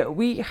 Now,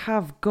 we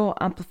have got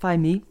Amplify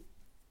Me,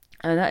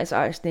 and that is the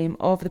artist name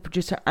of the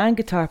producer and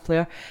guitar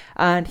player,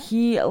 and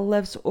he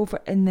lives over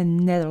in the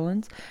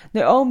Netherlands.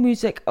 Now, all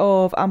music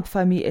of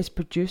Amplify Me is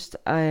produced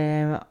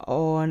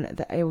on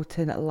the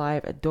Ableton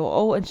Live DAW.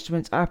 All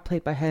instruments are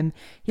played by him.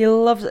 He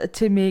loves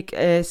to make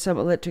some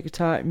electric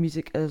guitar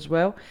music as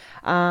well,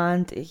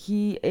 and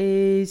he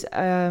is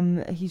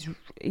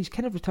he's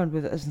kind of returned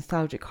with his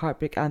nostalgic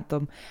heartbreak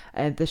anthem,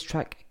 this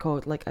track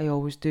called Like I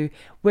Always Do,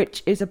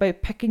 which is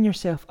about picking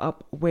yourself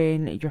up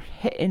when you're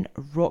hitting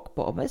rock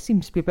bottom. It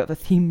seems to be a bit of a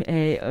theme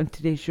on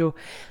today's show.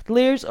 The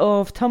layers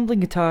of tumbling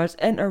guitars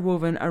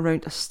interwoven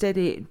around a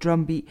steady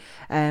drum beat,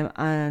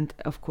 and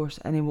of course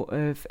an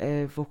emotive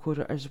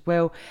vocoder as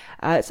well.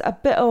 It's a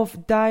bit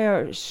of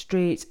Dire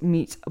Straits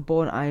meets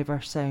Bon Iver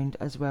sound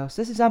as well.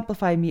 So this is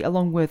Amplify Me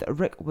along with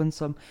Rick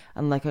Winsome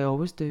and Like I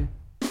Always Do.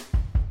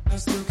 I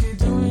still keep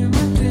doing my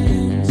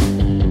things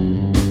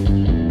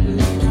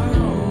like I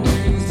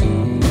always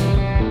do.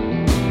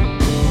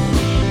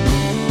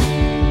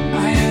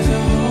 I had the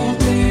whole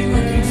thing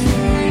working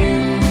for you,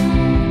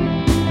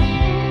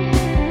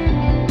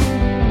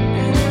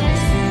 and I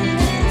still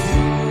keep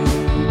fall.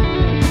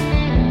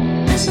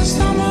 It's a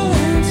stumble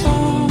and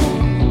fall.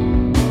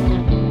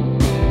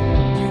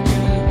 You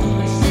gotta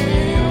push me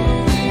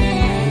away.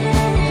 No,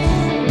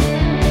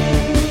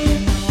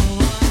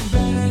 I'm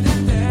better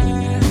than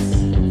that.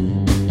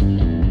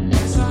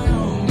 As I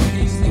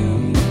always do.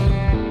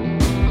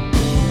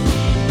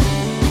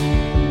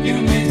 You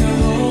make the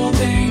whole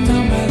thing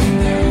tumbling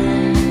down.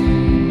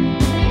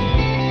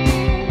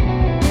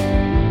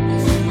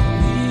 If you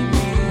leave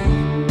me,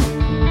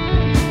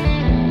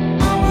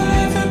 I will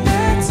have a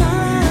bad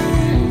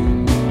time,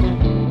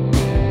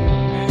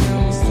 and I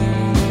will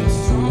stand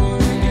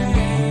strong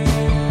again.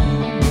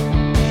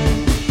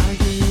 I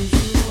gave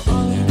you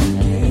all I could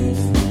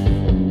give,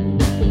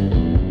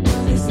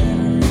 but it's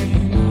never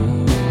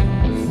enough.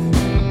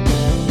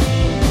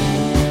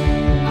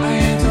 I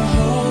had the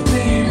whole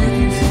thing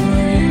working for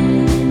you,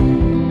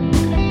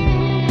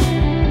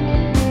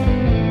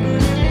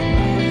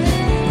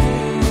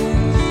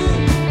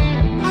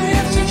 I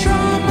have to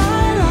draw my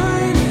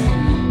line.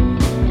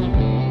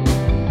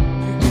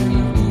 You're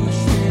gonna push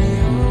me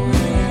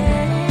away.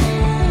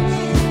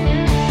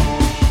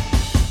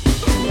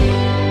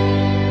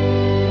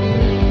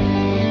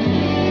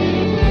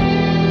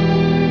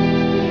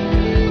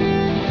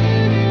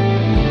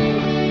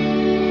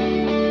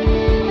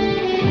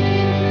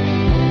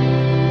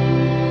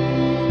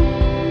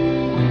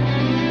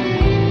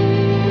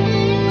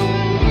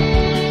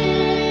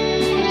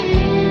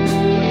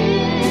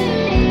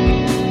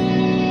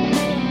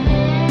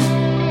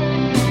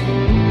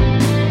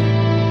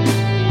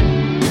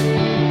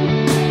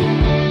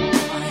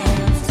 I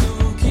have to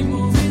keep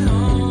moving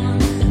on,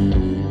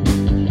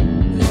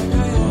 like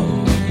I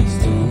always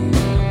do.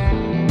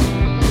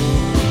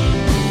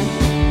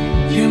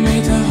 You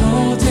made the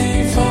whole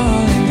thing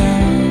falling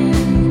down,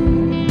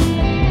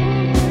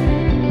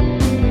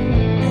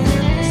 and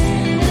I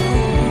still go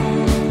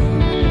on.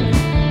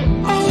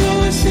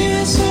 Although it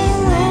feels so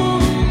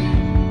wrong,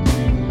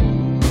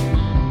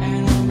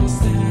 and I will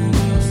stand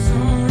up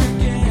strong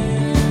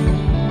again.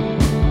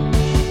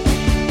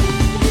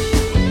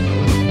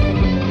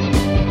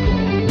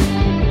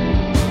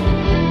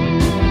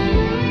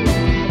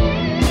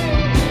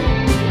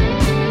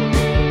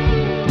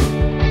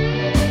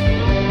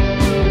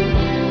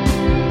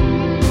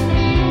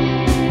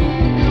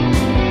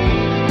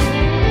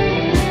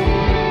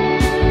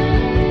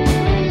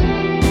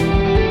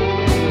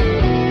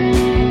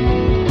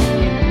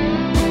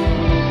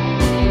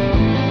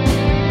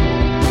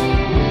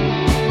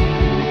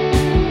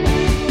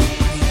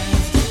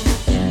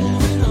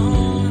 Moving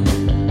on,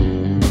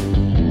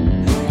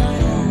 like I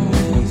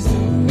always do.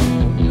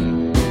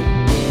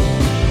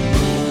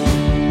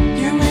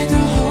 You made the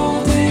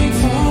whole thing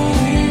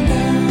falling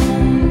down,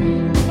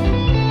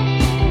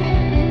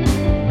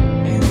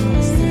 and I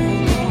will still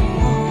go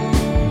on.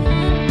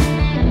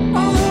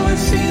 Although it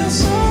feels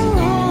so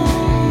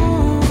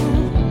wrong,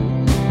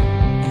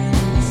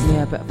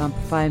 Yeah, a bit of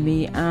Amplify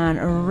Me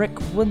and Rick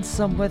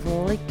Winsome with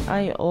Like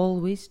I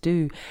Always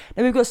Do.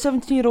 Now we've got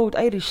 17-year-old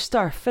Irish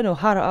star Finn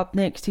O'Hara up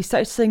next. He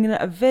started singing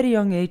at a very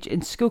young age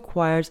in school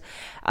choirs,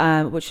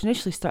 which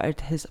initially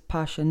started his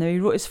passion. Now he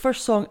wrote his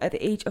first song at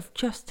the age of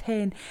just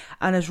 10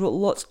 and has wrote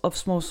lots of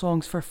small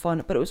songs for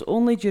fun, but it was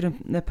only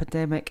during the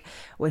pandemic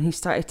when he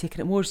started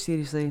taking it more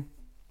seriously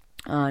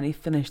and he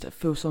finished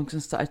full songs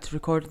and started to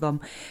record them.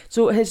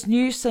 So his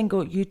new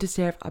single, You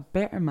Deserve a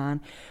Better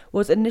Man,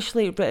 was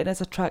initially written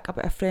as a track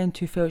about a friend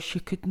who felt she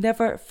could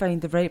never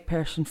find the right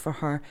person for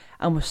her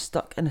and was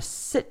stuck in a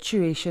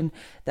situation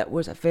that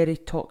was very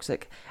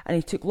toxic. And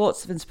he took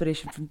lots of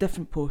inspiration from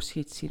different posts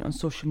he'd seen on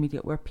social media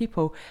where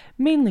people,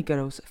 mainly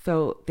girls,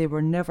 felt they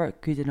were never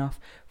good enough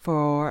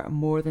for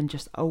more than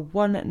just a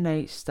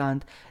one-night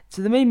stand.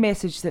 So the main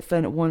message that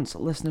Finn wants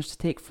listeners to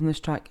take from this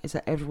track is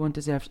that everyone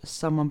deserves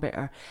someone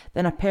better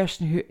than a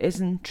person who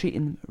isn't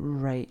treating them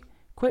right.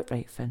 Quite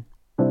right, Finn.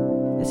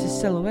 This is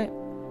Silhouette.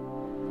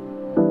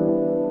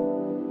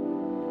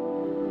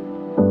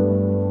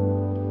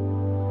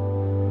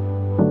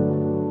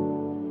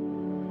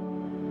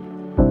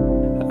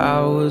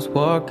 was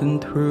walking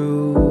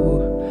through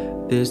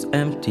this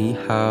empty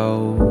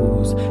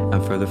house,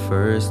 and for the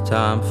first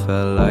time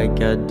felt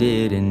like I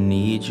didn't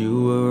need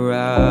you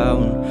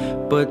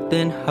around. But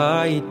then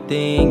I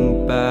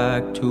think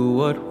back to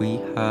what we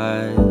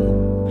had,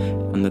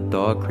 and the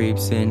thought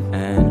creeps in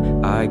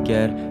and I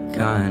get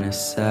kinda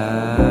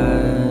sad.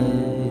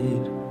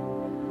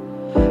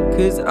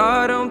 'Cause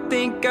I don't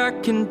think I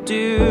can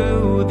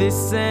do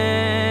this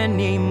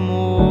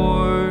anymore.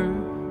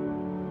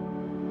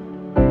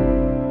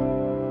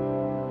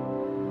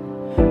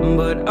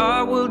 But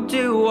I will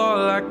do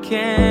all I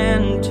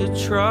can to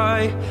try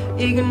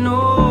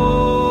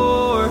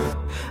ignore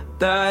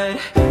that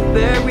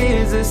there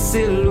is a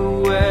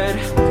silhouette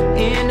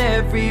in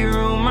every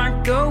room I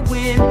go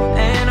in,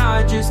 and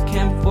I just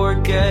can't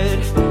forget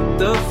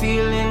the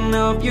feeling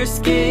of your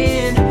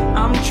skin.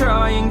 I'm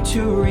trying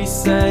to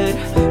reset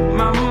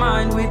my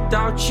mind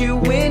without you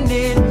in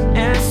it,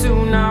 and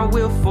soon I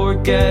will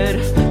forget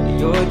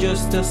you're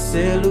just a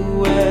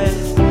silhouette.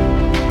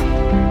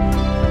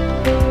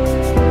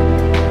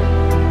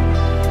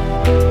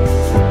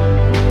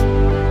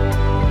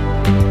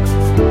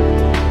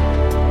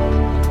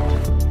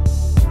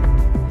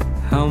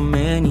 How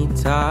many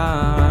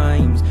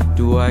times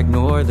do I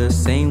ignore the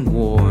same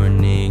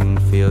warning?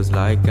 Feels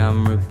like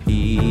I'm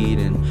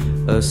repeating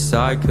a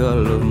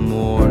cycle of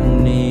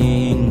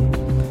mourning.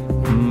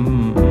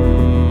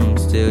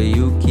 Still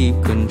you keep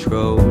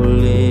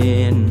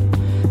controlling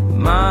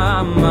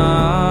my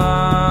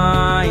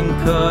mind.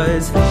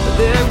 'Cause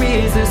there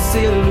is a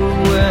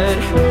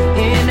silhouette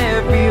in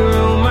every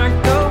room I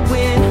go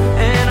in,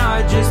 and I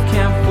just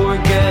can't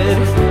forget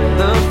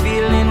the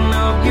feeling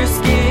of your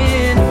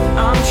skin.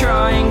 I'm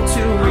trying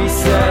to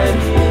reset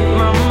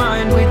my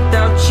mind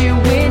without you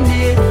in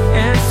it,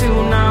 and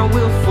soon I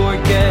will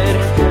forget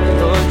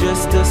you're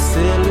just a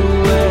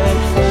silhouette.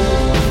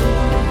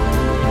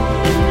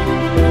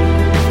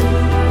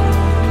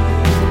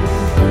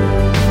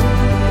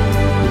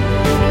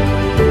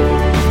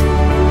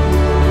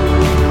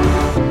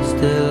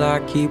 Still I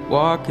keep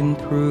walking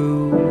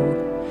through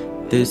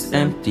this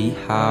empty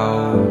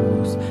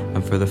house,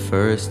 and for the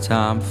first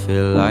time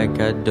feel like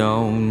I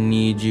don't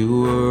need you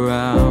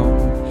around.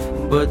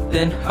 But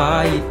then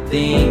I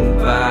think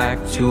back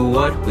to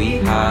what we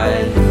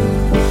had,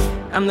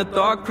 and the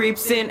thought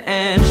creeps in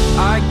and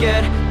I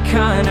get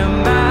kinda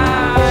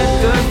mad.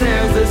 'Cause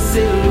there's a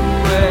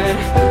silhouette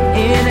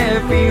in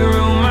every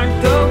room I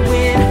go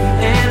in,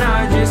 and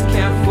I just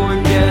can't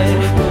forget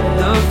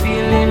the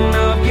feeling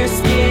of your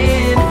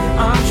skin.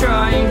 I'm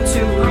trying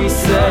to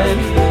reset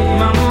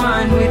my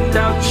mind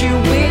without you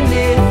in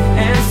it,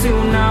 and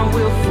soon I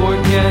will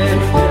forget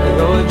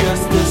you're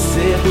just a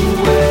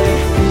silhouette.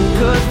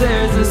 'Cause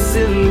there's a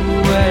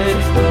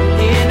silhouette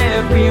in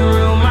every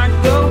room I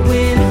go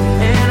in,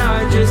 and I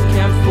just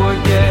can't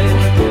forget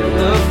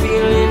the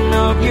feeling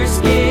of your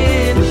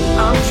skin.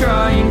 I'm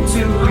trying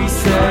to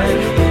reset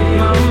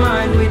my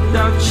mind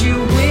without you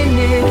in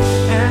it,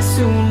 and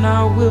soon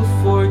I will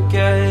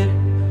forget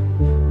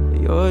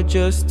you're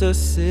just a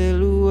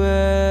silhouette.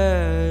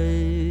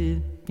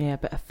 Yeah, a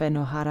bit of Finn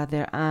O'Hara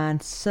there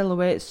and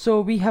Silhouette.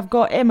 So we have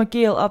got Emma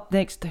Gale up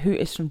next, who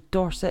is from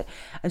Dorset,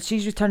 and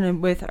she's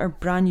returning with her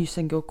brand new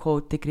single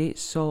called The Great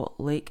Salt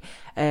Lake.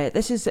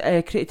 This is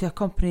created to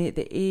accompany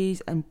the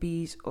A's and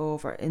B's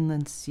of our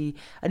inland sea,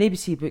 an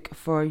ABC book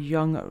for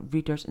young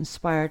readers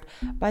inspired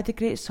by the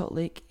Great Salt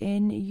Lake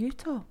in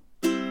Utah.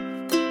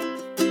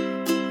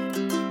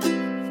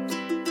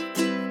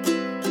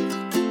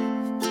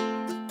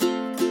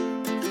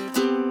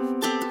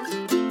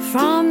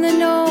 From the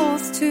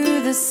north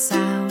to the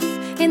south,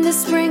 in the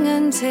spring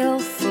until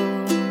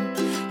fall,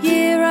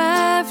 year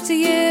after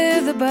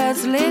year the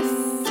birds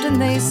lift and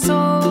they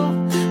soar.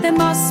 There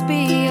must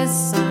be a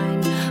sign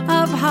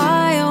up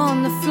high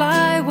on the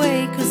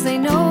flyway, 'cause they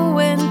know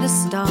when to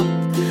stop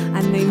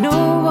and they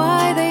know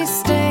why they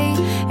stay.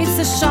 It's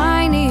a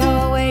shiny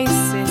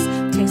oasis,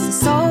 tastes of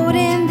salt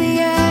in the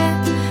air.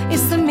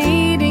 It's the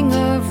meeting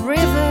of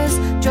rivers,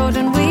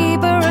 Jordan,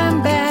 Weber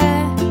and Bear.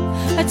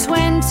 A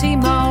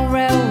 20-mile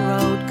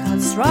railroad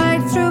cuts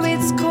right through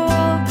its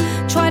core.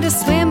 Try to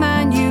swim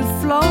and you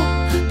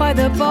float by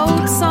the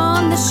boats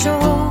on the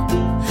shore.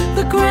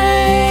 The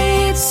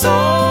Great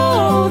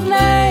Salt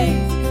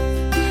Lake,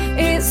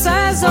 it's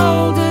as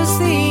old as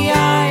the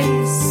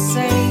Ice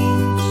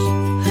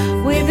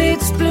Age, with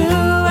its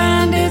blue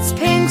and its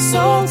pink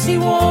salty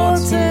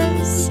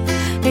waters.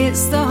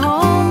 It's the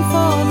home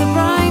for the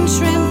brine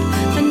shrimp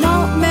and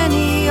not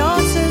many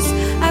otters.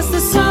 As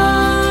the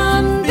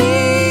sun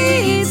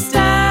beats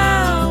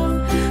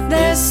down,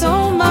 there's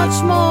so much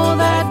more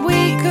that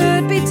we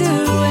could be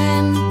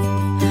doing,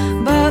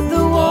 but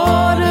the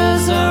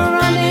waters are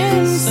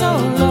running so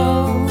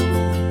low.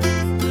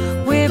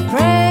 We're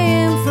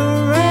praying for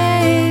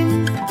rain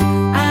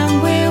and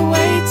we're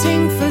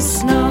waiting for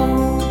snow.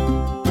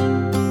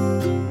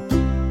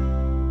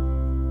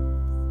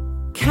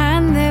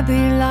 Can there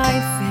be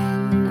life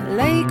in a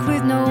lake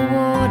with no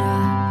water,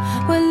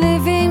 where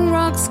living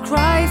rocks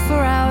cry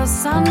for our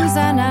sons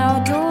and our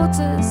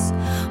daughters?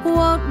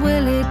 What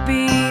will it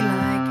be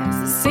like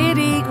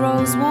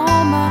is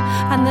warmer,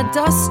 and the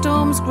dust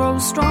storms grow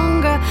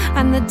stronger,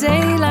 and the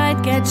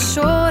daylight gets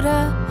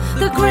shorter.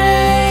 The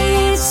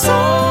Great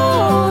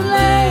Salt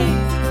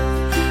Lake,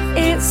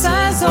 it's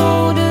as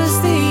old as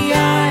the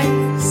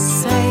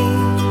Ice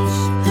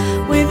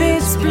Age, with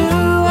its blue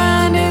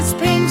and its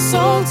pink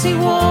salty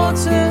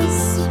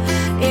waters.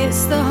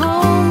 It's the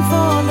home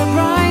for the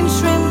brine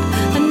shrimp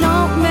and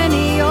not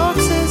many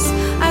otters.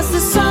 As the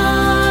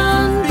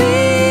sun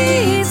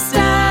beats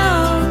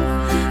down,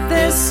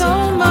 there's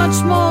so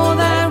much more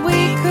that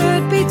we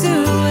could be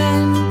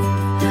doing,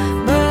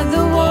 but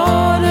the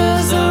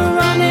waters are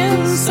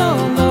running so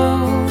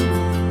low.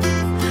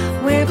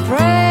 We're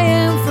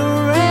praying for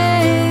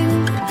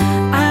rain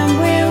and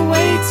we're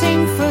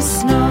waiting for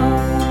snow.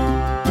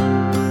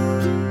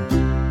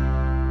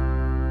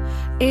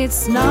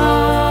 It's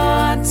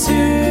not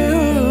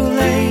too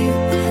late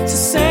to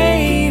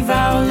save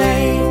our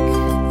lake.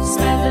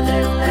 Spend a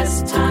little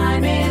less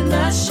time in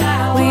the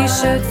shower. We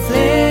should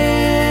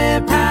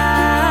flip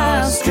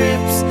our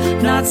strips,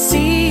 not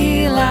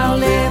seal our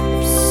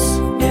lips.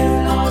 New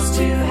laws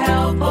to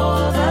help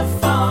all the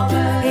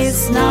farmers.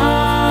 It's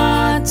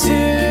not too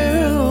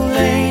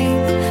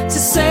late to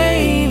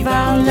save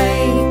our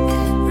lake.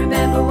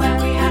 Remember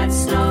when we had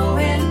snow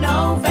in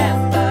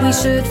November? We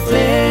should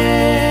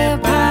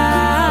flip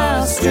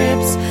our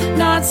strips,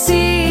 not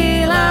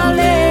seal our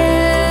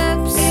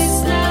lips.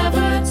 It's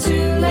never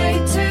too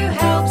late to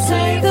help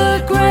save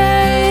the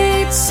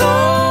Great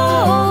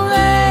Salt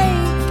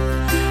Lake.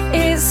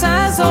 It's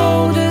as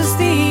old as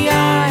the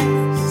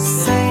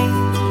Ice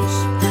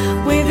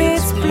Age, with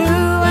its blue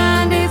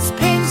and its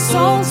pink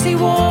salty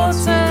waters.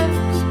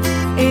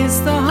 It's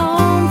the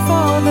home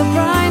for the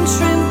brine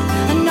shrimp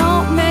and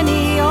not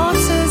many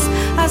otters.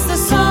 As the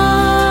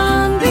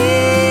sun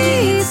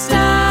beats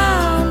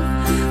down,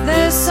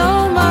 there's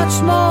so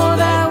much more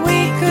that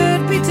we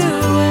could be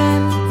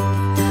doing,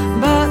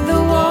 but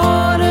the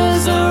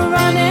waters are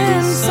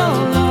running so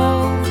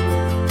low.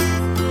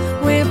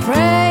 We're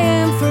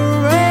praying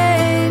for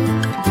rain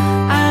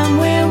and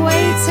we're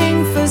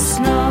waiting for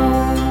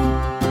snow.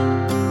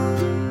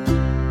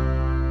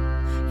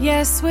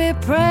 Yes, we're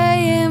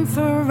praying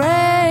for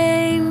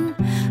rain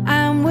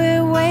and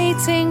we're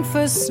waiting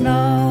for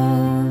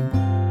snow.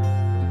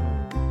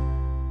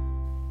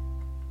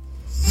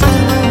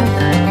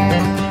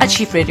 At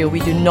Chief Radio,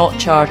 we do not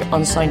charge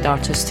unsigned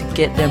artists to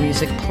get their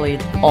music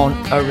played on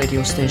our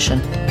radio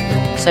station.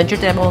 Send your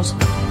demos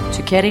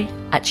to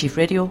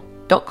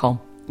kerry@chiefradio.com.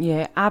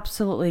 Yeah,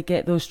 absolutely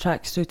get those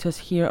tracks through to us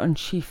here on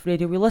Chief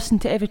Radio. We listen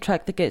to every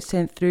track that gets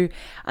sent through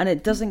and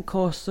it doesn't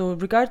cost, so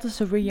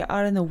regardless of where you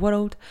are in the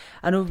world,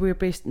 I know we're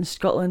based in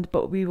Scotland,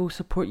 but we will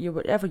support you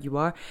wherever you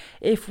are.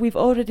 If we've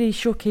already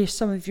showcased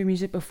some of your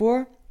music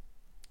before,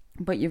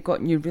 but you've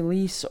got new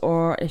release,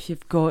 or if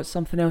you've got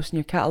something else in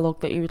your catalogue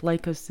that you would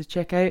like us to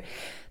check out,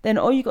 then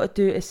all you got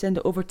to do is send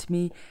it over to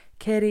me,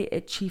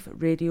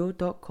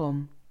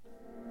 kerry@chiefradio.com.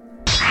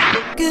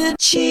 Good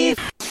Chief.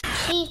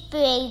 Chief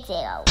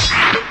Radio.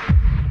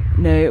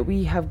 Now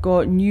we have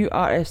got new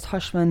artist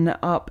Hushman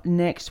up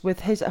next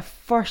with his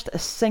first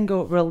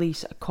single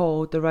release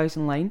called The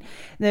Rising Line.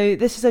 Now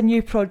this is a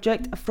new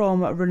project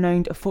from a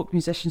renowned folk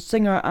musician,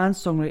 singer and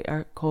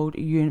songwriter called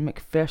Ewan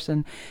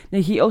McPherson.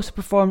 Now he also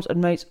performs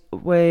and writes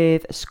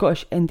with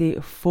Scottish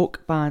indie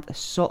folk band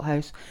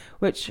Salthouse,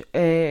 which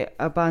a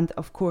band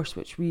of course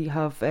which we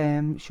have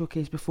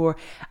showcased before,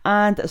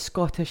 and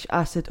Scottish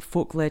acid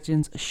folk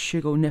legends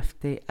Shugo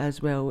Nifty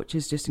as well, which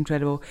is just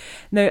incredible.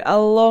 Now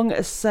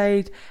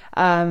alongside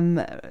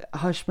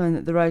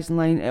Hushman, The Rising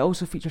Line, it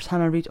also features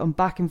Hannah Reid on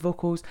backing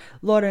vocals,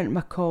 Lauren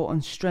McCall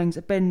on strings,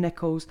 Ben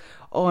Nichols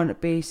on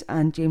bass,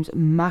 and James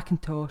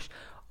McIntosh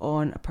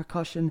on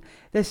percussion.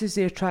 This is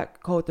their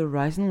track called The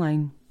Rising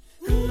Line.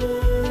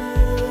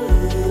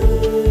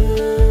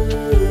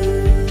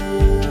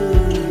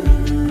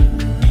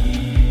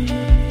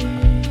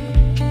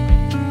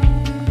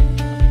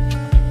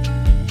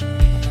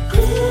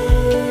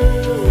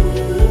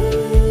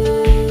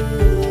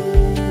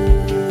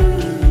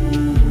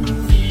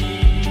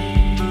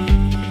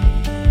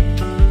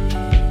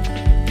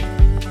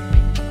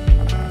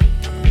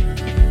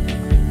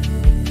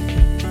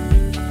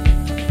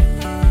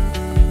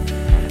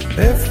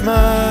 If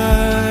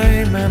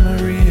my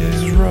memory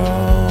is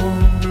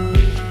wrong,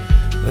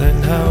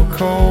 then how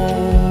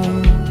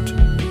cold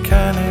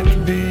can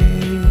it be?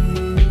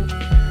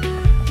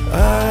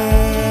 I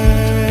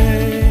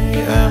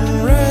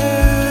am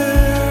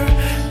rare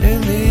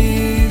in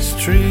these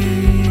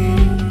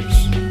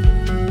trees,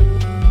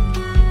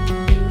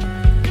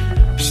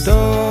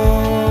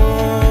 stormless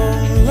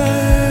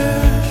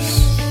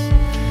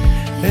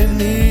in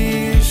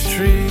these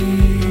trees.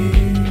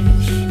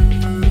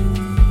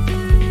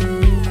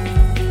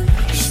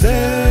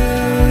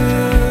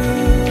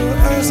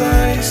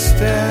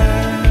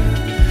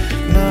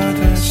 Not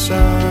a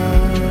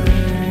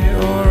sigh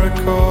or a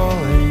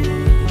calling.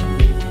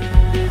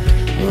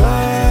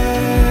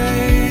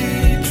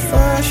 Light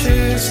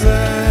flashes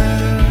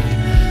there,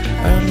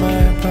 and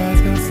my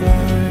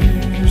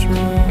butterflies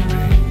roaring.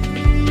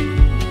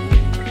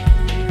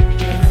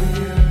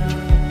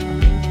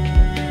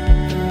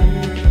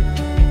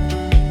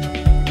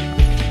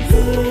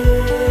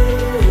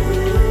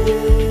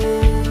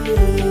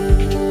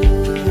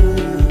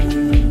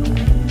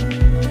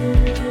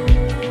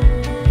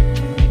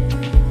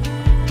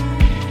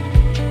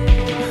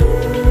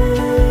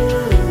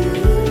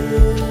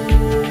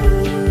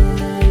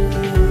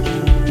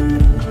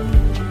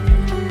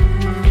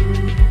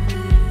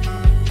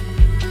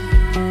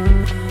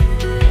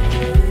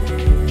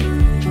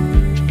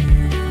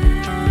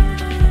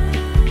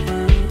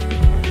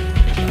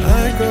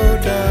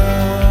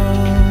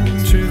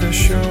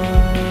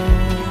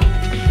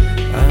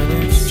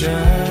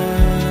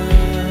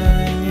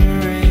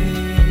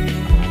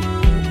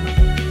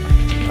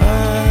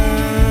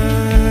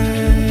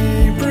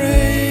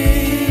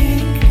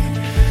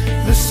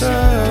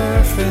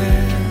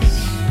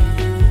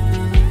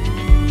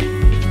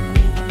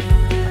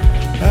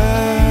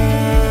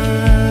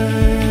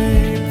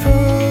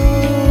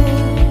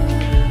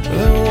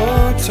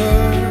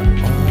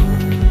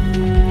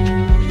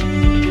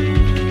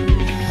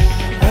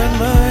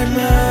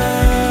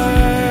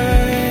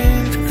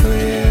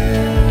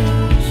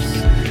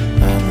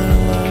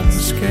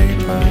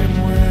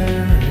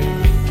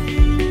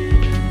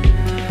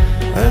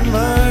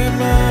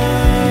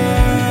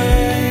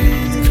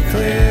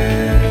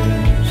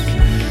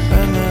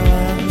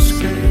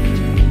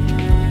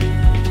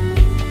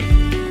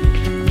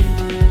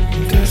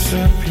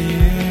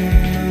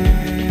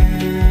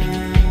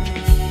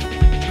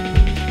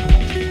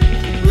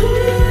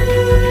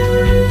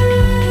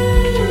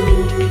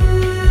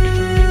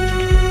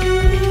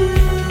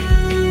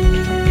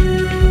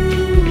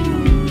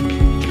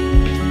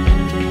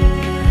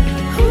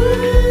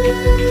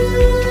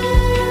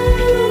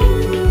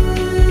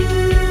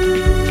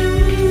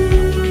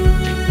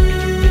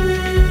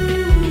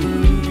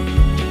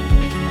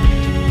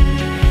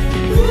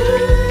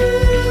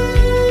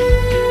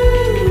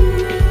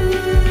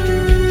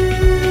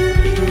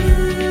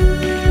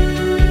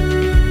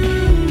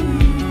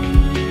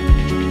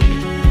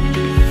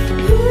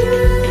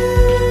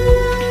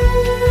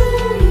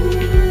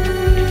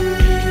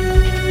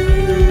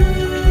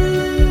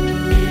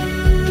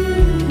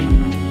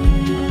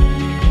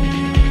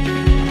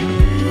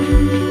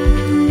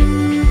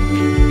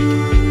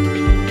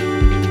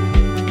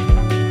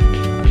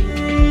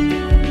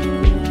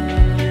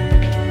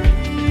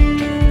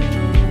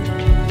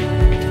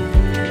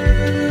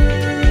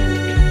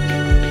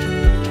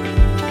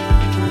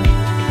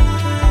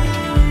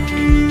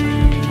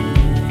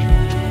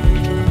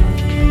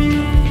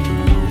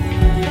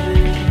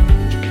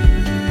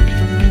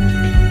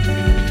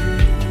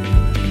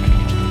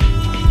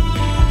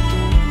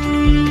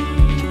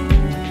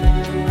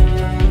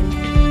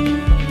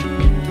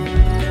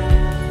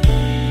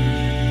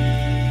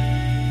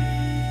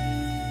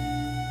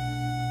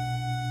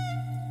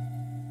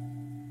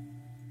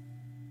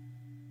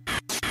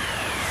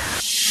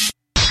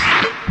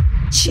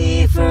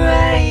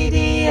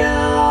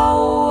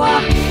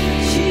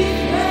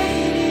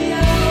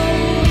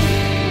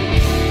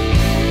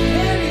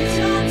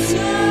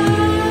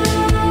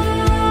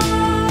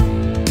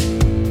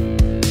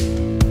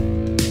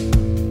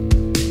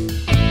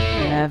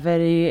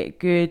 day,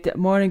 good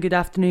morning, good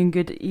afternoon,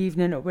 good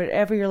evening,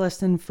 wherever you're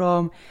listening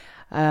from.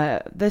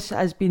 This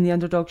has been the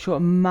Underdog Show. A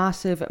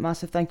massive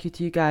thank you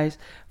to you guys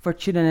for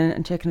tuning in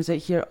and checking us out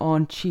here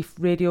on Chief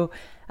Radio.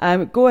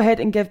 Go ahead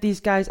and give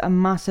these guys a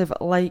massive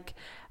like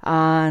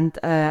and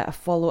a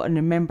follow, and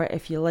remember,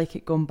 if you like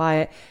it, go and buy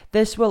it.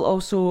 This will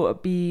also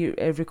be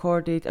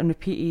recorded and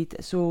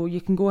repeated, so you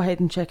can go ahead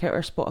and check out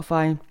our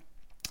Spotify.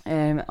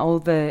 All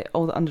the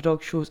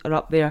Underdog shows are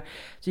up there,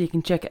 so you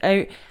can check it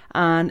out,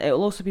 and it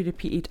will also be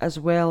repeated as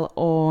well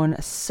on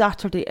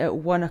Saturday at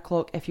 1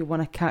 o'clock if you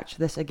want to catch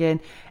this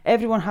again.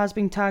 Everyone has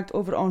been tagged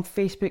over on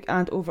Facebook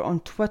and over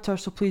on Twitter,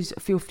 so please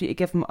feel free to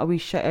give them a wee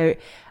shout out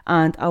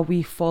and a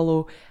wee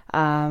follow.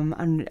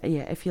 And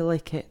yeah, if you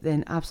like it,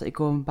 then absolutely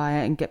go and buy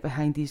it and get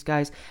behind these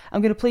guys.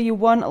 I'm going to play you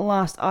one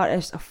last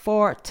artist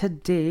for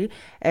today.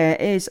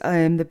 Is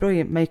the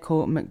brilliant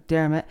Michael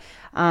McDermott,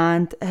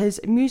 and his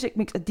music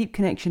makes a deep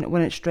connection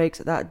when it strikes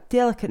that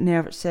delicate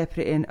nerve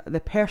separating the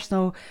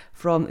personal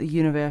from the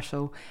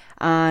universal.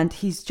 And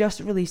he's just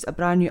released a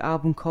brand new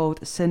album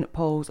called St.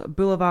 Paul's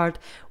Boulevard,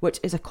 which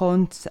is a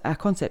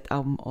concept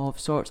album of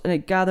sorts, and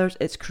it gathers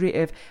its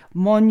creative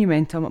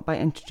monumentum by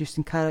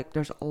introducing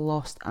characters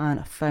lost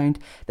and found.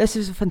 This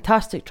is a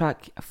fantastic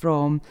track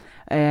from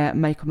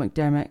Michael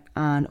McDermott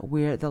and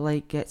Where the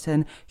Light Gets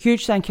In.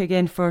 Huge thank you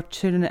again for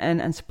tuning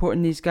in and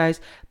supporting these guys.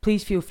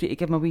 Please feel free to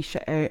give them a wee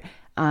shout out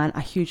and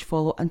a huge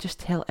follow, and just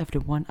tell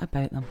everyone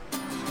about them.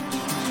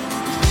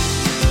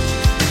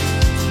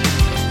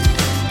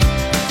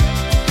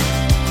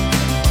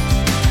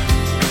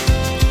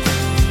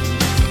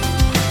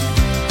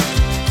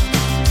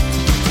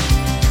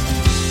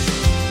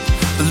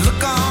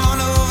 Look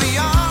on over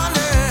yonder,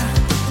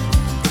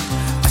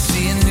 I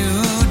see a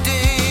new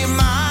day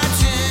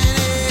marching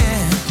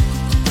in.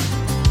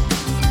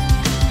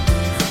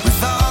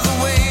 With all the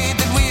weight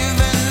that we've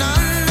been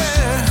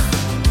under,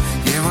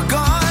 yeah, we're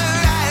gonna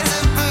rise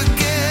up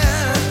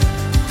again.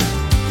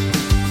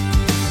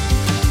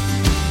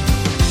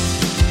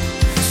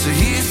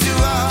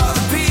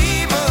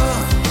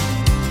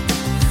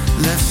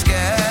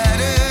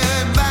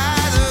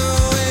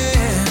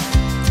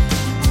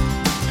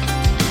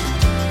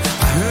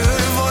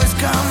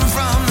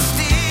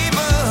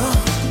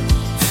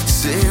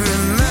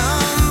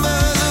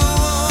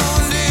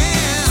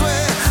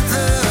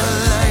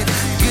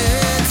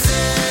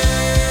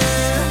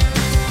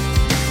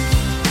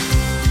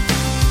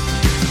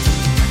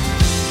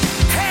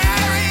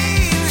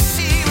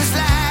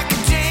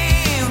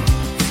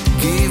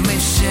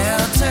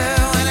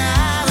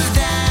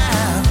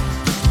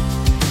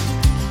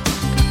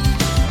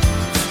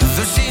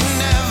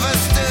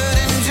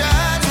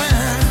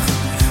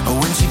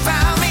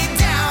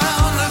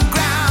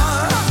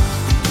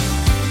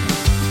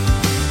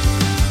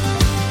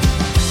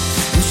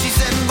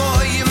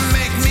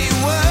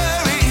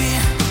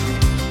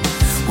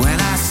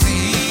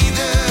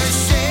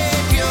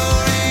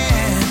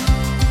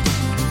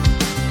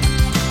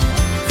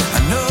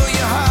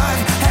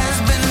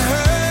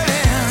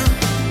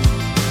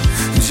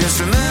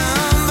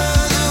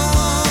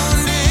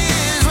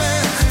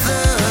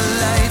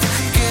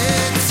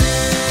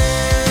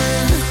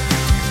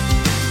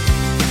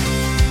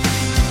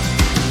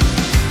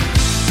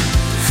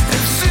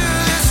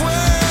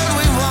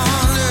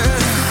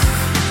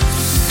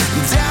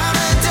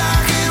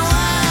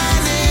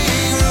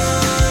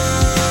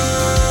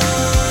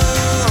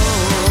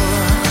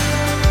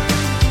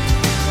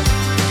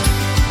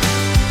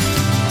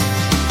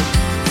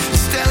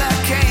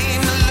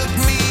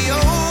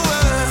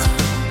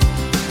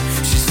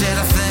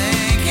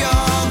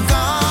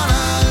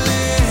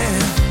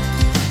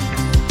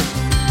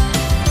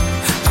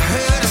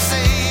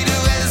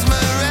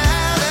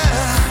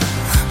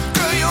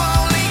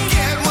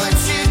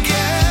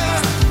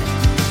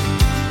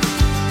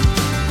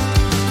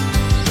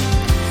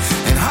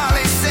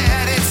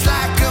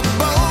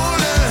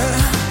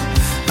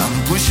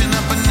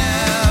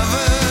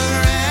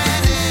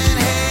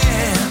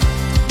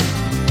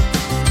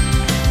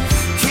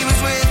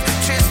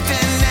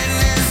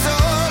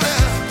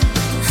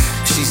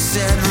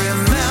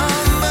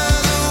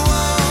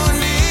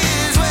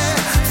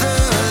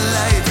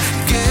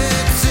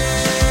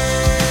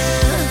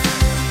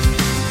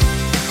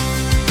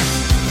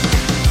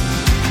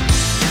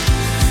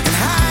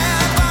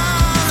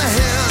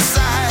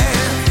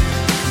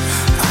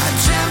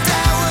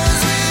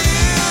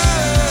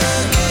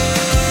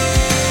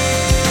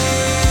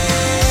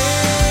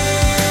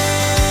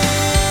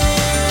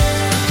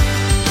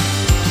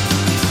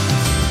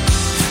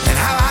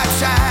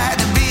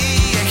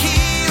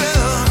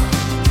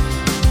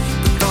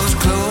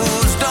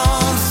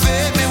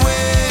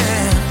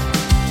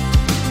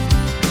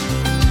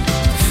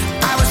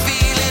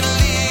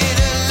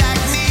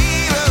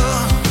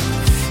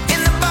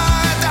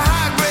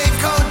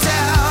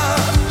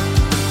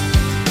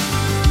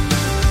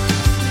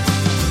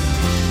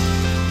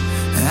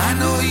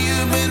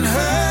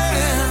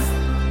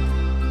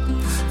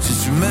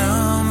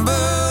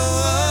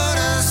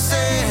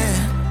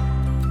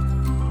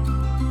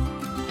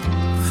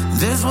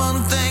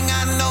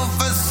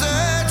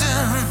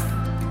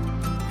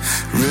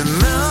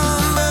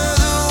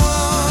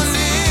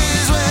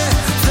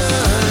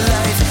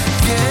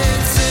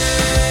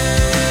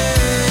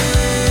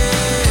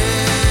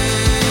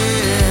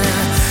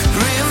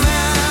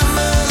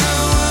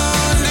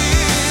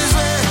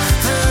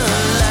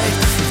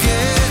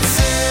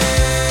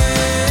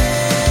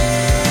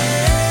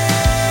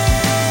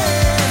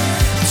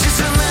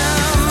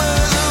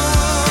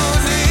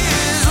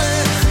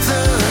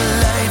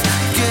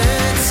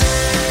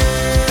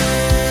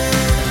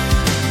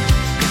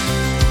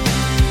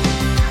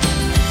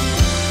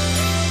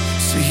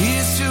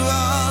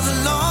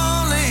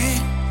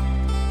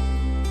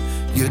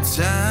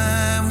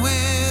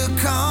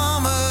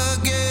 come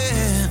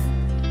again.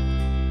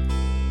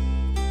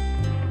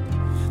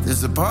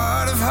 There's a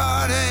part of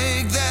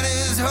heartache that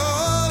is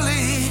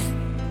holy.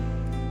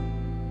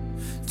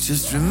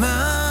 Just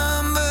remind